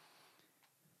die.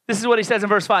 This is what he says in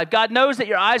verse 5. God knows that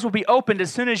your eyes will be opened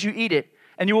as soon as you eat it,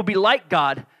 and you will be like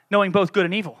God, knowing both good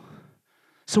and evil.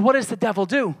 So what does the devil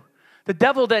do? The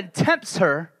devil then tempts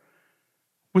her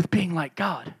with being like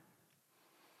God.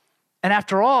 And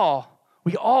after all,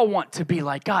 we all want to be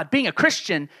like God. Being a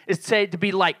Christian is said to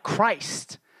be like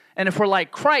Christ. And if we're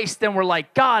like Christ, then we're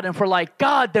like God. And if we're like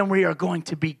God, then we are going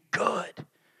to be good.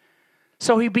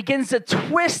 So he begins to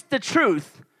twist the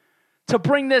truth to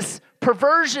bring this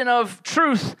perversion of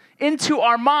truth into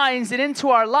our minds and into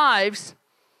our lives.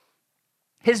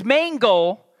 His main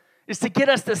goal is to get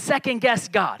us to second guess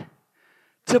God,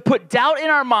 to put doubt in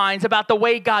our minds about the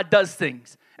way God does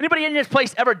things. Anybody in this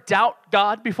place ever doubt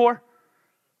God before?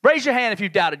 Raise your hand if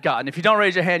you've doubted God. And if you don't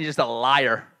raise your hand, you're just a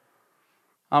liar.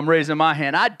 I'm raising my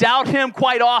hand. I doubt him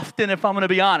quite often, if I'm going to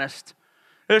be honest.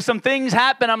 There's some things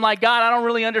happen. I'm like, God, I don't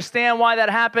really understand why that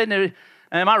happened.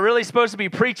 Am I really supposed to be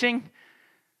preaching?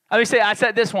 Let me say, I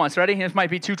said this once, ready? This might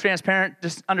be too transparent.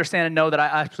 Just understand and know that I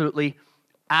absolutely,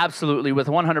 with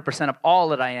 100% of all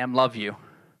that I am, love you.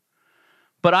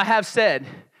 But I have said,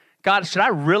 God, should I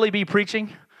really be preaching?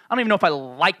 I don't even know if I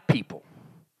like people.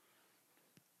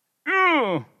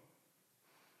 Am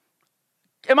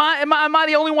I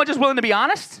the only one just willing to be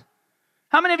honest?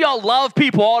 How many of y'all love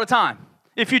people all the time?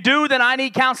 If you do, then I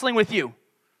need counseling with you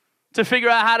to figure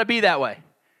out how to be that way.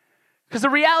 Because the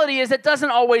reality is it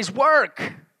doesn't always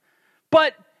work.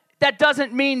 But that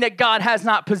doesn't mean that God has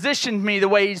not positioned me the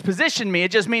way he's positioned me.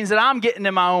 It just means that I'm getting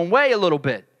in my own way a little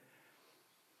bit.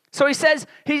 So he says,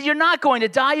 you're not going to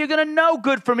die. You're going to know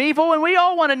good from evil. And we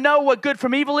all want to know what good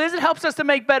from evil is. It helps us to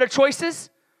make better choices.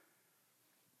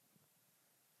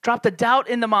 Drop the doubt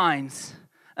in the minds.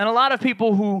 And a lot of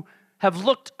people who have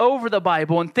looked over the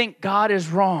Bible and think God is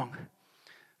wrong,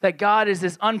 that God is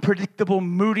this unpredictable,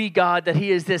 moody God, that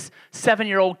he is this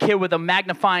 7-year-old kid with a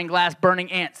magnifying glass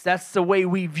burning ants. That's the way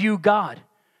we view God.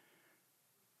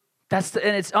 And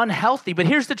it's unhealthy. But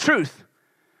here's the truth.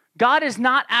 God is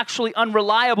not actually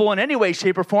unreliable in any way,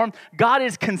 shape, or form. God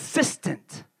is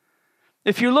consistent.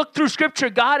 If you look through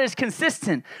Scripture, God is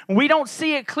consistent. We don't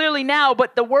see it clearly now,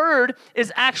 but the Word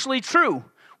is actually true.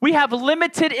 We have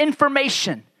limited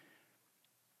information.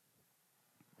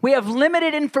 We have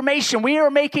limited information. We are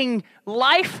making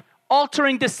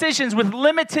life-altering decisions with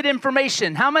limited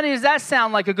information. How many does that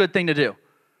sound like a good thing to do?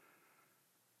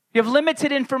 You have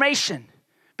limited information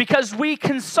because we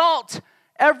consult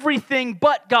everything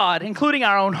but God, including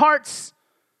our own hearts.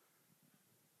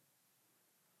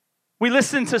 We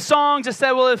listen to songs that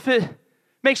say, well, if it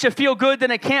makes you feel good, then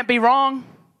it can't be wrong.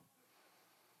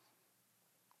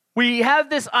 We have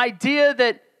this idea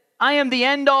that I am the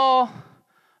end all.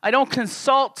 I don't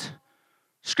consult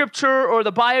Scripture or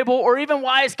the Bible or even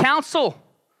wise counsel.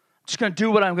 I'm just going to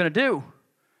do what I'm going to do.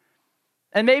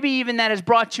 And maybe even that has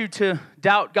brought you to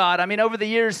doubt God. I mean, over the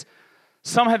years,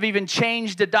 some have even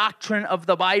changed the doctrine of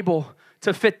the Bible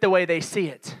to fit the way they see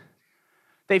it.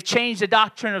 They've changed the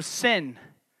doctrine of sin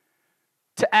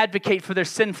to advocate for their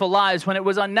sinful lives when it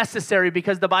was unnecessary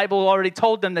because the Bible already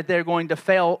told them that they're going to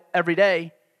fail every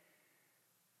day.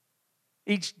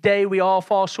 Each day we all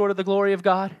fall short of the glory of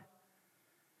God.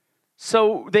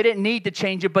 So they didn't need to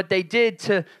change it, but they did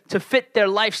to fit their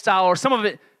lifestyle, or some of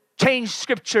it changed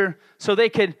Scripture so they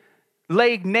could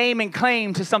lay name and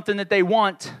claim to something that they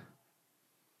want.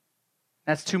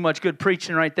 That's too much good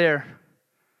preaching right there.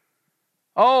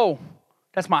 Oh,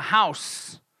 that's my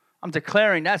house. I'm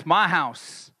declaring that's my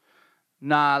house.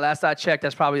 Nah, last I checked,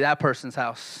 that's probably that person's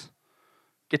house.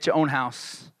 Get your own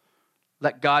house.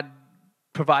 Let God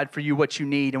provide for you what you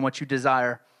need and what you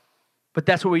desire. But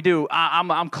that's what we do.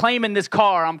 I'm claiming this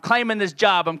car. I'm claiming this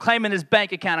job. I'm claiming this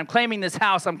bank account. I'm claiming this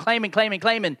house. I'm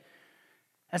claiming.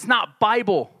 That's not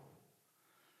Bible.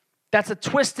 That's a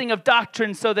twisting of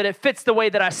doctrine so that it fits the way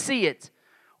that I see it.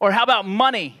 Or how about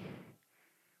money?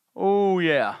 Oh,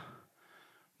 yeah.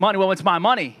 Money, well, it's my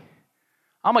money.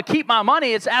 I'm going to keep my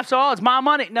money. After all, it's my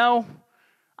money. No,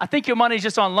 I think your money's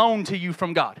just on loan to you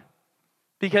from God.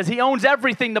 Because he owns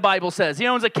everything, the Bible says. He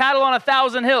owns a cattle on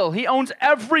 1,000 hills. He owns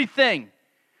everything.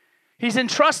 He's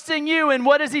entrusting you, and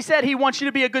what has he said? He wants you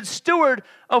to be a good steward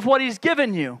of what he's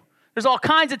given you. There's all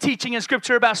kinds of teaching in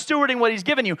Scripture about stewarding what he's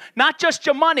given you. Not just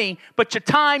your money, but your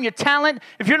time, your talent.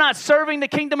 If you're not serving the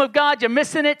kingdom of God, you're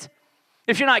missing it.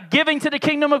 If you're not giving to the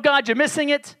kingdom of God, you're missing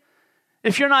it.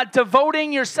 If you're not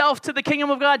devoting yourself to the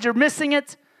kingdom of God, you're missing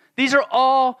it. These are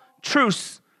all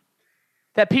truths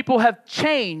that people have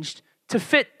changed to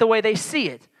fit the way they see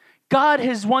it. God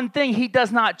is one thing, he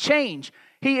does not change.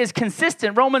 He is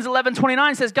consistent. Romans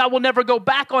 11:29 says God will never go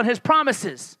back on his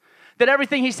promises. That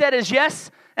everything he said is yes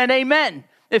and amen.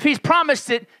 If he's promised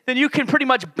it, then you can pretty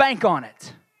much bank on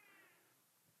it.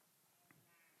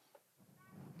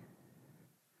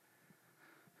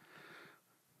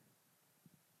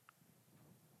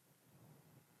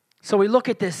 So we look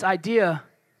at this idea,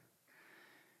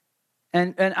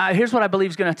 and here's what I believe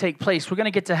is going to take place. We're going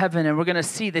to get to heaven, and we're going to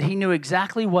see that he knew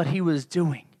exactly what he was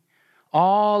doing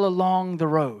all along the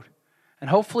road. And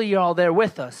hopefully you're all there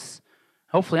with us.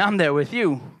 Hopefully I'm there with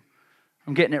you.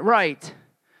 I'm getting it right.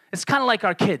 It's kind of like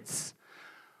our kids.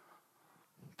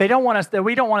 We don't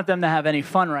want them to have any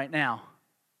fun right now.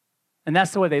 And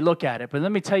that's the way they look at it. But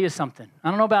let me tell you something. I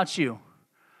don't know about you,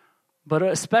 but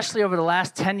especially over the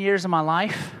last 10 years of my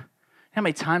life, how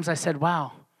many times I said,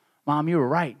 wow, Mom, you were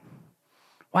right.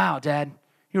 Wow, Dad,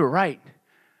 you were right.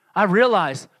 I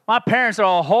realized my parents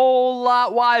are a whole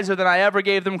lot wiser than I ever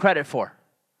gave them credit for.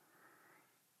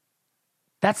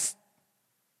 That's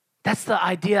the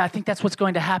idea. I think that's what's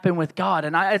going to happen with God.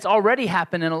 And it's already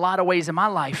happened in a lot of ways in my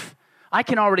life. I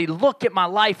can already look at my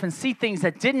life and see things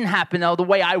that didn't happen the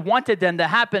way I wanted them to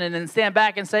happen, and then stand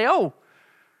back and say, oh,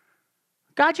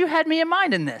 God, you had me in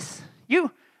mind in this.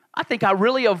 I think I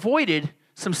really avoided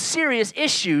some serious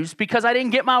issues because I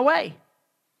didn't get my way.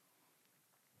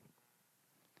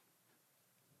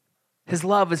 His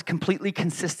love is completely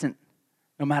consistent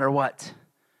no matter what.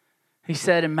 He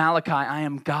said in Malachi, I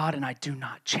am God and I do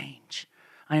not change.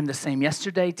 I am the same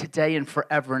yesterday, today, and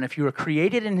forever. And if you were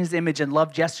created in his image and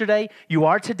loved yesterday, you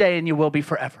are today and you will be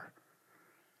forever.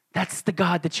 That's the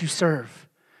God that you serve.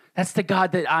 That's the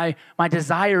God that my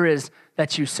desire is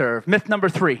that you serve. Myth number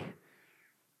 3.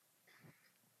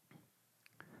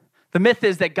 The myth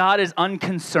is that God is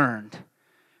unconcerned.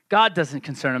 God doesn't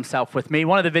concern himself with me.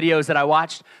 One of the videos that I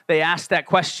watched, they asked that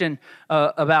question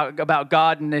about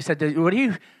God, and they said, what do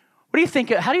you think?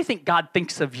 How do you think God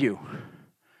thinks of you?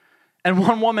 And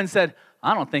one woman said,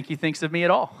 I don't think he thinks of me at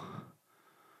all.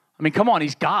 I mean, come on,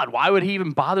 he's God. Why would he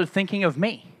even bother thinking of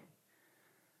me?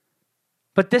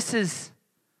 But this is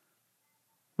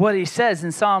what he says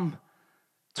in Psalm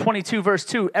 22, verse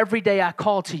 2, every day I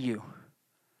call to you.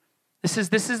 This is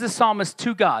the psalmist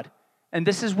to God. And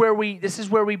this is where we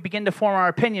begin to form our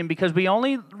opinion, because we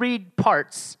only read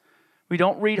parts. We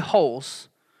don't read wholes.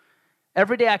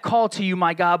 Every day I call to you,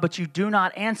 my God, but you do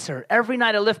not answer. Every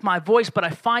night I lift my voice, but I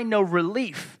find no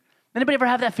relief. Anybody ever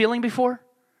have that feeling before?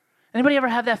 Anybody ever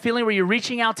have that feeling where you're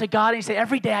reaching out to God and you say,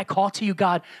 every day I call to you,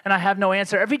 God, and I have no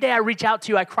answer. Every day I reach out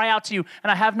to you, I cry out to you,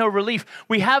 and I have no relief.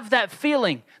 We have that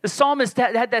feeling. The psalmist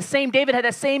David had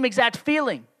that same exact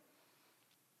feeling.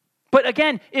 But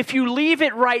again, if you leave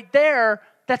it right there,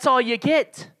 that's all you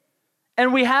get.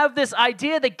 And we have this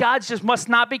idea that God just must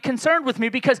not be concerned with me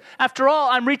because after all,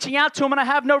 I'm reaching out to him and I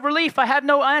have no relief. I have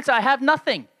no answer. I have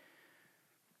nothing.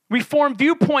 We form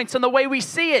viewpoints on the way we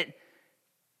see it.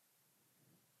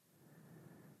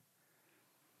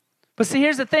 But see,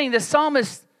 here's the thing. The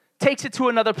psalmist takes it to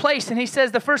another place, and he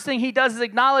says the first thing he does is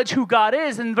acknowledge who God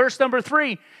is. In verse number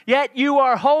 3, yet you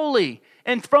are holy,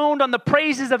 enthroned on the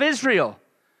praises of Israel.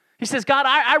 He says, God,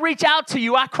 I reach out to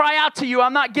you. I cry out to you.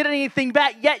 I'm not getting anything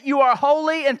back, yet you are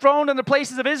holy, enthroned on the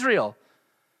places of Israel.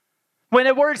 When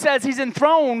the word says he's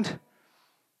enthroned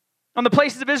on the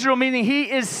places of Israel, meaning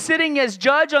he is sitting as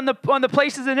judge on the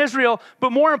places in Israel,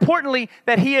 but more importantly,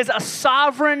 that he is a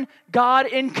sovereign God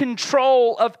in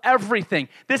control of everything.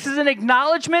 This is an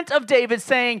acknowledgement of David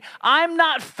saying, I'm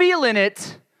not feeling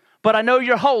it, but I know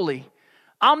you're holy.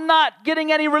 I'm not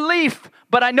getting any relief,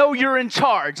 but I know you're in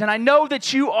charge, and I know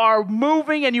that you are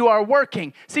moving and you are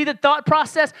working. See the thought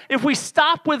process? If we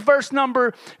stop with verse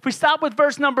number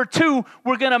 2,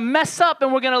 we're going to mess up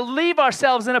and we're going to leave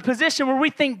ourselves in a position where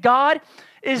we think God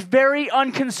is very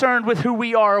unconcerned with who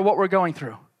we are or what we're going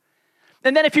through.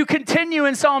 And then if you continue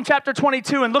in Psalm chapter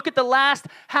 22 and look at the last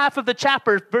half of the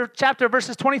chapter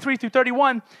verses 23 through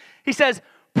 31, he says,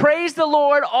 praise the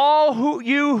Lord, all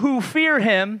you who fear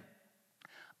him.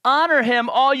 Honor him,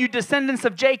 all you descendants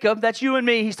of Jacob. That's you and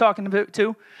me he's talking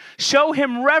to. Show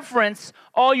him reverence,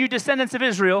 all you descendants of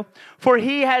Israel. For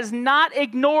he has not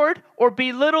ignored or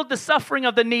belittled the suffering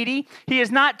of the needy. He has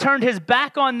not turned his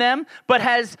back on them, but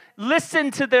has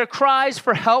listened to their cries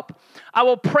for help. I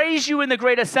will praise you in the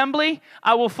great assembly.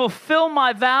 I will fulfill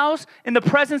my vows in the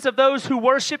presence of those who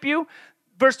worship you.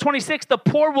 Verse 26, the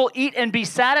poor will eat and be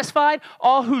satisfied.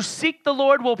 All who seek the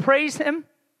Lord will praise him.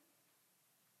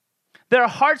 Their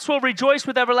hearts will rejoice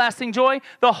with everlasting joy.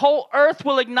 The whole earth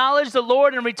will acknowledge the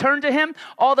Lord and return to him.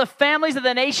 All the families of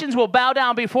the nations will bow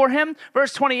down before him.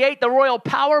 Verse 28, the royal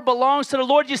power belongs to the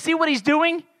Lord. You see what he's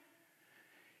doing?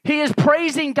 He is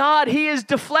praising God. He is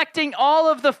deflecting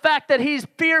all of the fact that he's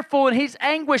fearful and he's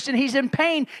anguished and he's in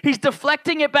pain. He's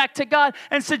deflecting it back to God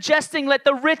and suggesting, let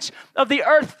the rich of the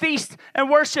earth feast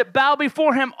and worship, bow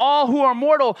before him, all who are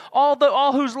mortal,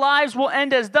 all whose lives will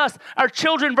end as dust. Our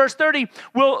children, verse 30,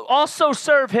 will also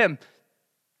serve him.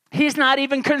 He's not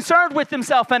even concerned with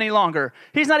himself any longer.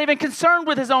 He's not even concerned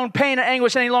with his own pain and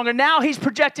anguish any longer. Now he's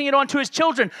projecting it onto his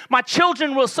children. My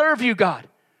children will serve you, God.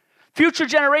 Future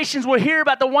generations will hear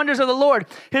about the wonders of the Lord.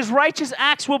 His righteous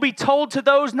acts will be told to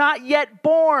those not yet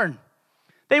born.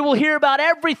 They will hear about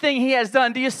everything he has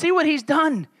done. Do you see what he's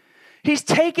done? He's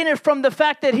taken it from the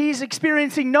fact that he's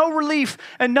experiencing no relief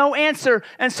and no answer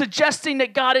and suggesting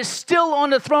that God is still on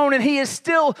the throne and he is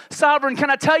still sovereign. Can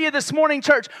I tell you this morning,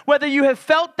 church, whether you have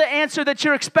felt the answer that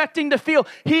you're expecting to feel,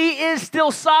 he is still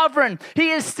sovereign.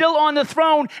 He is still on the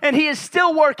throne and he is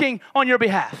still working on your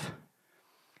behalf.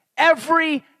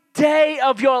 Every day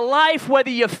of your life, whether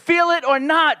you feel it or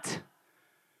not.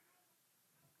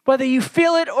 Whether you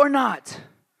feel it or not.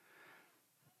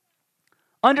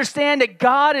 Understand that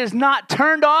God is not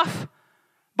turned off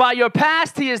by your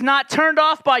past. He is not turned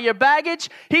off by your baggage.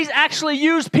 He's actually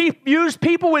used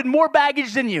people with more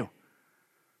baggage than you.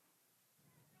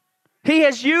 He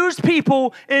has used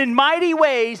people in mighty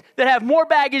ways that have more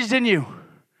baggage than you.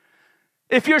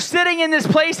 If you're sitting in this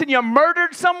place and you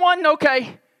murdered someone,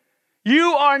 okay.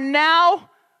 You are now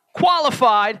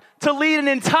qualified to lead an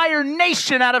entire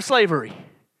nation out of slavery.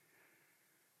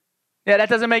 Yeah, that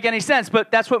doesn't make any sense,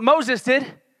 but that's what Moses did.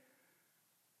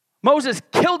 Moses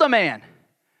killed a man,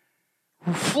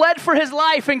 fled for his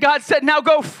life, and God said, now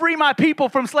go free my people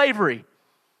from slavery.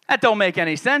 That don't make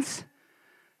any sense.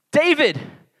 David,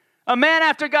 a man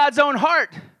after God's own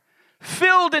heart,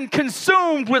 filled and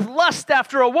consumed with lust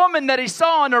after a woman that he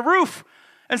saw on a roof,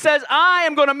 and says, I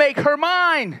am going to make her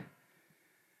mine.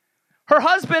 Her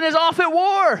husband is off at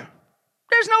war.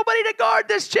 There's nobody to guard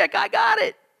this chick. I got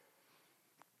it.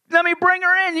 Let me bring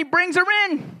her in. He brings her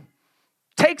in.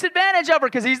 Takes advantage of her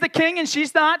because he's the king and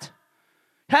she's not.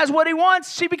 Has what he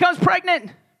wants. She becomes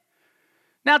pregnant.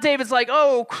 Now David's like,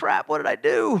 oh crap, what did I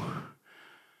do?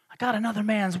 I got another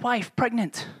man's wife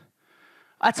pregnant.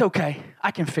 That's okay.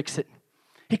 I can fix it.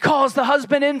 He calls the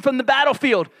husband in from the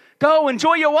battlefield. Go,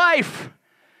 enjoy your wife.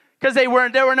 Because there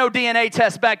were no DNA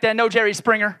tests back then. No Jerry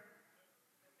Springer.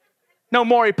 No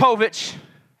Maury Povich,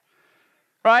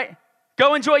 right?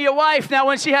 Go enjoy your wife. Now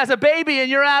when she has a baby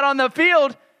and you're out on the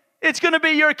field, it's going to be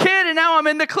your kid and now I'm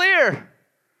in the clear.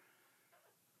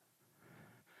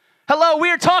 Hello, we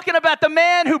are talking about the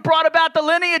man who brought about the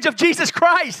lineage of Jesus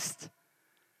Christ.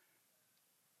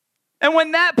 And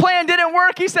when that plan didn't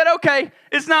work, he said, okay,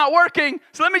 it's not working,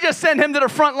 so let me just send him to the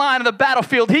front line of the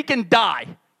battlefield. He can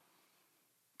die.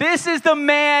 This is the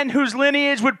man whose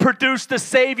lineage would produce the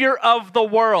Savior of the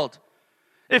world.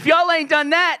 If y'all ain't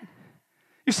done that,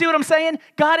 you see what I'm saying?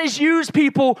 God has used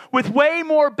people with way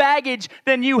more baggage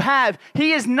than you have.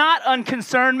 He is not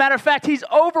unconcerned. Matter of fact, he's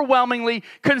overwhelmingly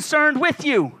concerned with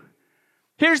you.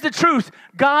 Here's the truth.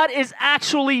 God is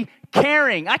actually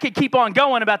caring. I could keep on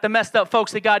going about the messed up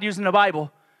folks that God used in the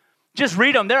Bible. Just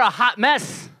read them. They're a hot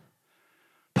mess.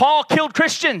 Paul killed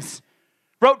Christians,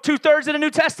 wrote 2/3 of the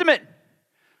New Testament.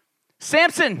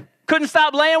 Samson couldn't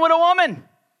stop laying with a woman.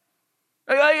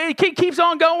 He keeps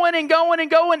on going and going and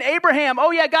going. Abraham,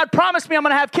 oh yeah, God promised me I'm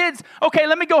going to have kids. Okay,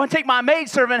 let me go and take my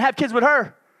maidservant and have kids with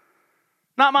her.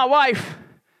 Not my wife.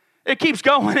 It keeps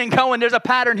going and going. There's a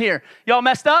pattern here. Y'all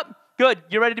messed up? Good.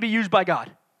 You're ready to be used by God.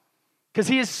 Because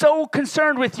he is so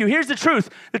concerned with you. Here's the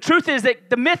truth. The truth is that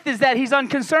the myth is that he's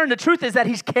unconcerned. The truth is that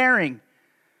he's caring.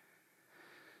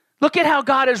 Look at how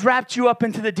God has wrapped you up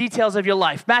into the details of your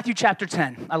life. Matthew chapter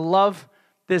 10. I love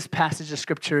this passage of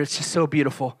scripture. It's just so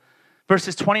beautiful.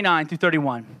 Verses 29 through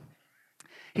 31.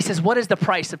 He says, what is the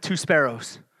price of 2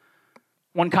 sparrows?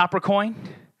 1 copper coin?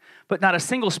 But not a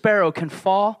single sparrow can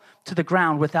fall to the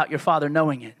ground without your Father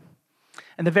knowing it.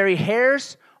 And the very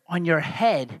hairs on your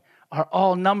head are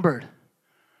all numbered.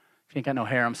 If you ain't got no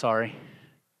hair, I'm sorry.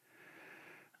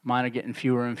 Mine are getting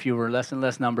fewer and fewer, less and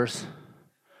less numbers.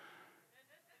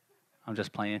 I'm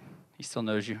just playing. He still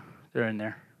knows you. They're in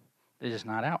there. They're just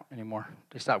not out anymore.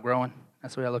 They stopped growing.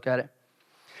 That's the way I look at it.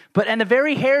 And the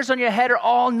very hairs on your head are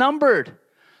all numbered.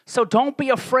 So don't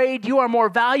be afraid. You are more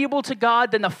valuable to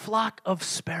God than the flock of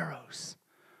sparrows.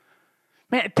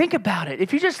 Man, think about it.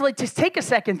 If you just take a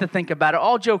second to think about it,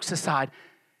 all jokes aside,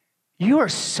 you are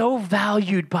so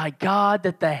valued by God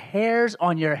that the hairs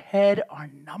on your head are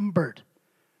numbered.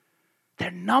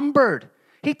 They're numbered.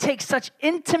 He takes such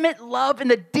intimate love in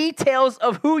the details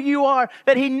of who you are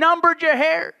that he numbered your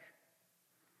hair.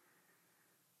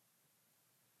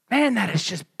 Man, that is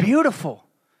just beautiful.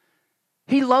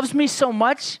 He loves me so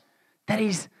much that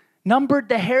he's numbered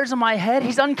the hairs on my head.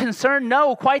 He's unconcerned.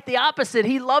 No, quite the opposite.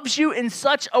 He loves you in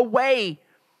such a way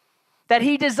that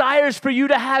he desires for you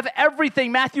to have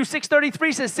everything. Matthew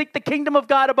 6:33 says, seek the kingdom of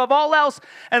God above all else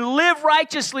and live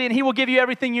righteously, and he will give you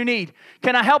everything you need.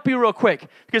 Can I help you real quick?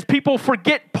 Because people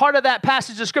forget part of that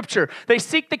passage of scripture. They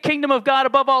seek the kingdom of God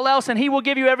above all else, and he will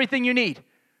give you everything you need.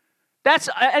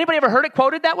 Anybody ever heard it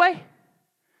quoted that way?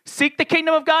 Seek the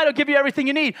kingdom of God, he'll give you everything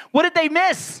you need. What did they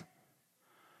miss?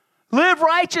 Live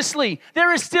righteously.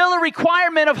 There is still a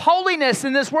requirement of holiness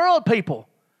in this world, people.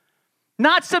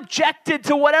 Not subjected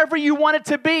to whatever you want it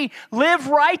to be. Live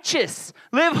righteous.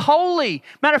 Live holy.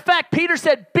 Matter of fact, Peter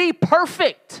said, be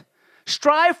perfect.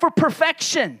 Strive for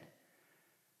perfection.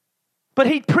 But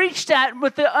he preached that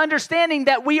with the understanding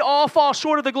that we all fall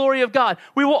short of the glory of God.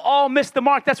 We will all miss the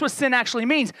mark. That's what sin actually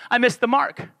means. I missed the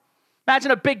mark.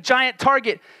 Imagine a big giant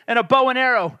target and a bow and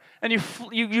arrow, and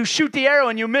you shoot the arrow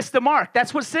and you miss the mark.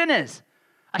 That's what sin is.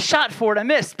 I shot for it, I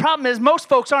missed. Problem is, most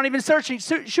folks aren't even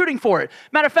shooting for it.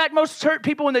 Matter of fact, most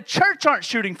people in the church aren't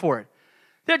shooting for it.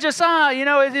 They're just,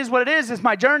 it is what it is. It's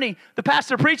my journey. The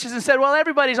pastor preaches and said, well,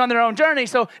 everybody's on their own journey,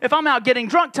 so if I'm out getting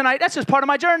drunk tonight, that's just part of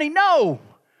my journey. No,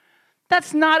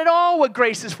 that's not at all what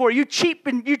grace is for. You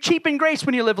cheapen grace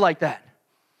when you live like that.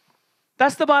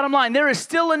 That's the bottom line. There is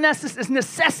still a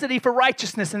necessity for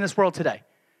righteousness in this world today.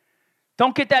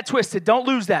 Don't get that twisted. Don't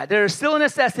lose that. There is still a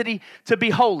necessity to be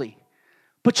holy.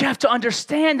 But you have to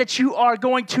understand that you are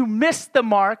going to miss the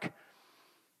mark,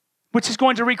 which is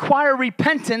going to require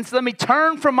repentance. Let me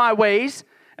turn from my ways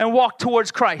and walk towards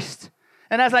Christ.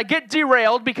 And as I get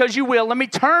derailed, because you will, let me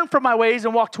turn from my ways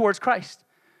and walk towards Christ.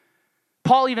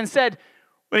 Paul even said,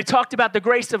 when he talked about the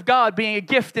grace of God being a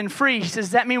gift and free, he says,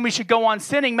 does that mean we should go on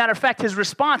sinning? Matter of fact, his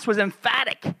response was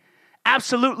emphatic.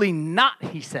 Absolutely not,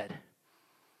 he said.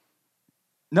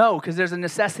 No, because there's a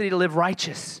necessity to live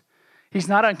righteous. He's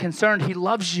not unconcerned. He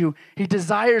loves you. He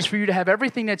desires for you to have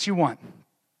everything that you want.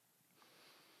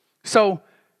 So,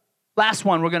 last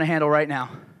one we're going to handle right now.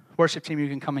 Worship team, you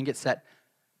can come and get set.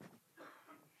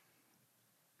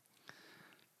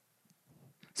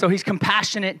 So he's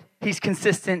compassionate, he's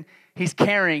consistent, he's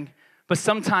caring, but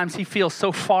sometimes he feels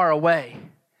so far away.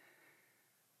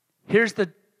 Here's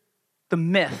the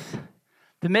myth.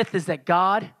 The myth is that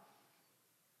God, I'm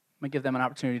going to give them an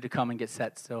opportunity to come and get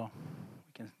set so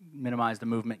we can minimize the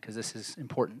movement because this is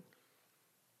important.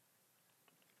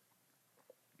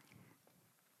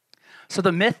 So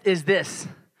the myth is this: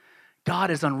 God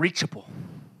is unreachable.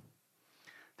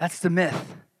 That's the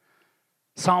myth.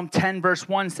 Psalm 10 verse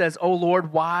 1 says, "O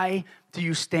Lord, why do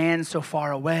you stand so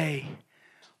far away?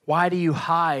 Why do you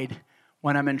hide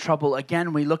when I'm in trouble?"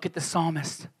 Again, we look at the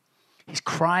psalmist. He's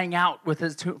crying out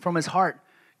from his heart,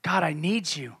 "God, I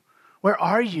need you. Where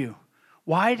are you?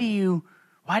 Why do you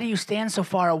stand so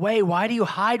far away? Why do you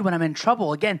hide when I'm in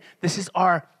trouble?" Again, this is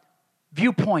our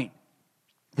viewpoint.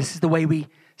 This is the way we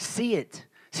see it.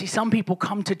 See, some people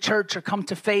come to church or come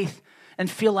to faith and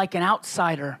feel like an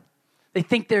outsider. They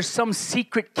think there's some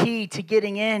secret key to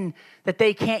getting in that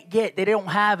they can't get, they don't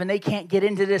have, and they can't get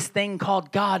into this thing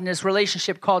called God and this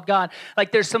relationship called God.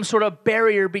 Like there's some sort of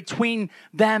barrier between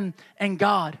them and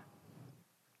God.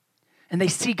 And they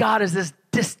see God as this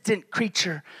distant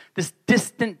creature, this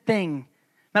distant thing.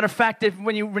 Matter of fact,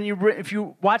 if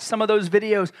you watch some of those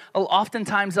videos,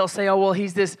 oftentimes they'll say, "Oh, well,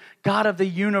 he's this God of the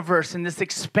universe and this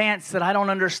expanse that I don't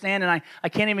understand and I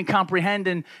can't even comprehend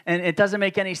and it doesn't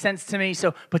make any sense to me."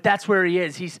 But that's where he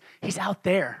is. He's out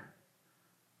there.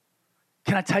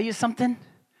 Can I tell you something?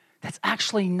 That's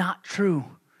actually not true.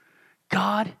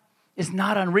 God is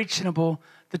not unreachable.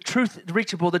 The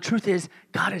truth is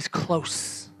God is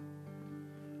close.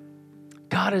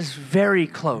 God is very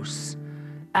close.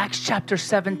 Acts chapter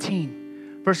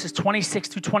 17, verses 26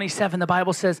 through 27, the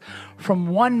Bible says, "From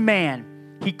one man,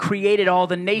 he created all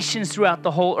the nations throughout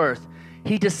the whole earth.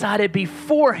 He decided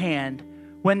beforehand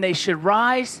when they should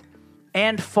rise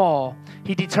and fall.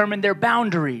 He determined their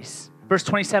boundaries." Verse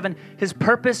 27, "His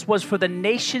purpose was for the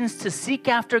nations to seek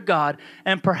after God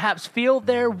and perhaps feel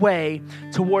their way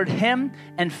toward him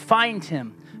and find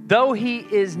him, though he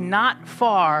is not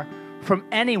far from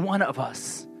any one of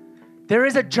us." There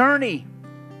is a journey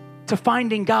to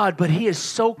finding God, but he is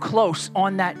so close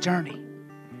on that journey.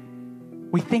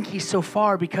 We think he's so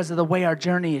far because of the way our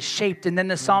journey is shaped. And then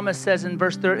the psalmist says in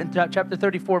chapter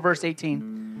 34, verse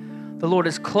 18, "The Lord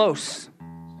is close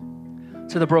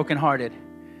to the brokenhearted.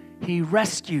 He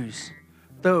rescues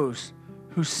those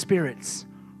whose spirits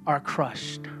are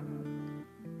crushed."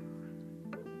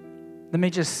 Let me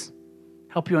just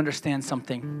help you understand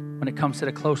something when it comes to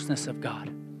the closeness of God.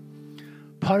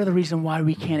 Part of the reason why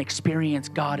we can't experience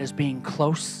God as being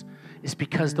close is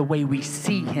because the way we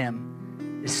see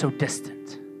him is so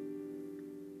distant.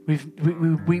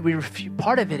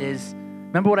 Part of it is,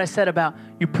 remember what I said about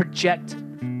you project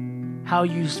how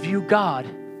you view God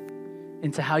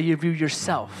into how you view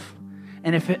yourself.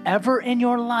 And if ever in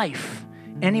your life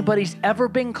anybody's ever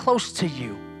been close to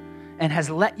you and has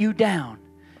let you down,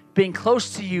 been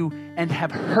close to you and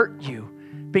have hurt you,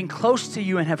 been close to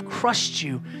you and have crushed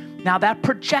you, now that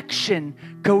projection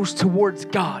goes towards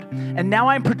God. And now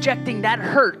I'm projecting that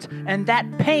hurt and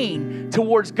that pain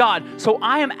towards God. So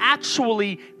I am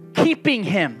actually keeping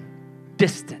him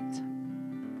distant.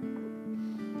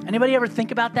 Anybody ever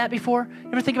think about that before? You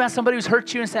ever think about somebody who's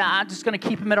hurt you and say, "I'm just going to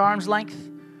keep him at arm's length.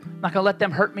 I'm not going to let them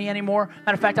hurt me anymore.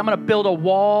 Matter of fact, I'm going to build a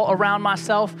wall around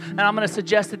myself and I'm going to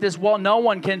suggest that this wall, no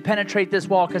one can penetrate this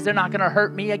wall because they're not going to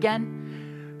hurt me again."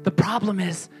 The problem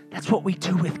is, that's what we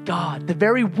do with God. The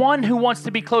very one who wants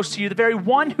to be close to you, the very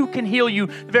one who can heal you,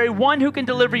 the very one who can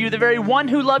deliver you, the very one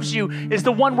who loves you is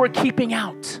the one we're keeping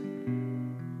out.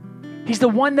 He's the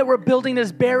one that we're building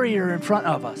this barrier in front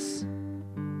of us.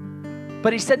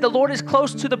 But he said, "The Lord is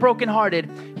close to the brokenhearted.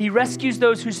 He rescues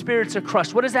those whose spirits are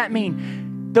crushed." What does that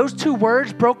mean? Those two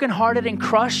words, brokenhearted and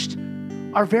crushed,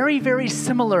 are very, very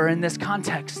similar in this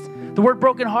context. The word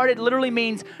brokenhearted literally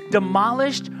means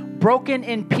demolished, broken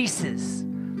in pieces.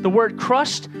 The word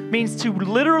crushed means to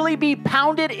literally be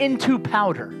pounded into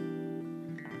powder.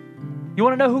 You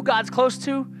want to know who God's close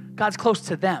to? God's close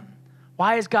to them.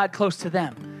 Why is God close to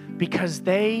them? Because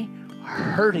they are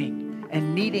hurting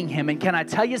and needing him. And can I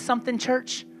tell you something,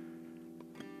 church?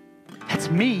 That's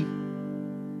me.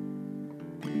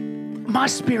 My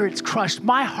spirit's crushed.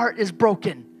 My heart is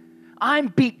broken. I'm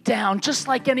beat down just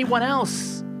like anyone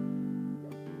else.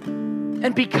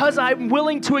 And because I'm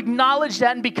willing to acknowledge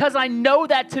that and because I know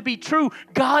that to be true,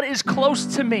 God is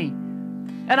close to me.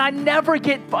 And I never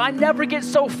get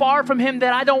so far from him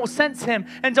that I don't sense him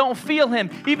and don't feel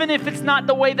him, even if it's not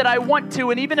the way that I want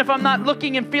to. And even if I'm not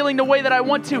looking and feeling the way that I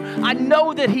want to, I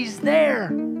know that he's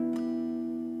there.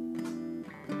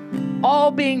 All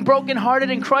being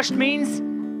brokenhearted and crushed means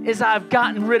is I've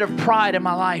gotten rid of pride in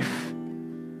my life.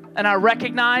 And I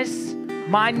recognize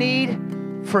my need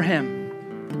for him.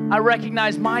 I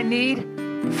recognize my need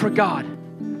for God.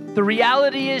 The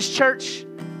reality is, church,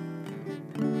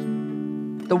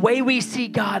 the way we see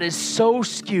God is so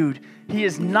skewed. He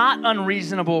is not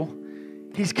unreasonable.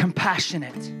 He's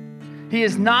compassionate. He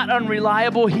is not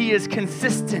unreliable. He is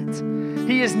consistent.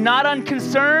 He is not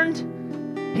unconcerned.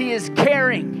 He is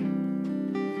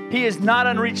caring. He is not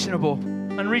unreachable.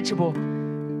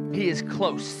 He is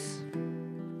close.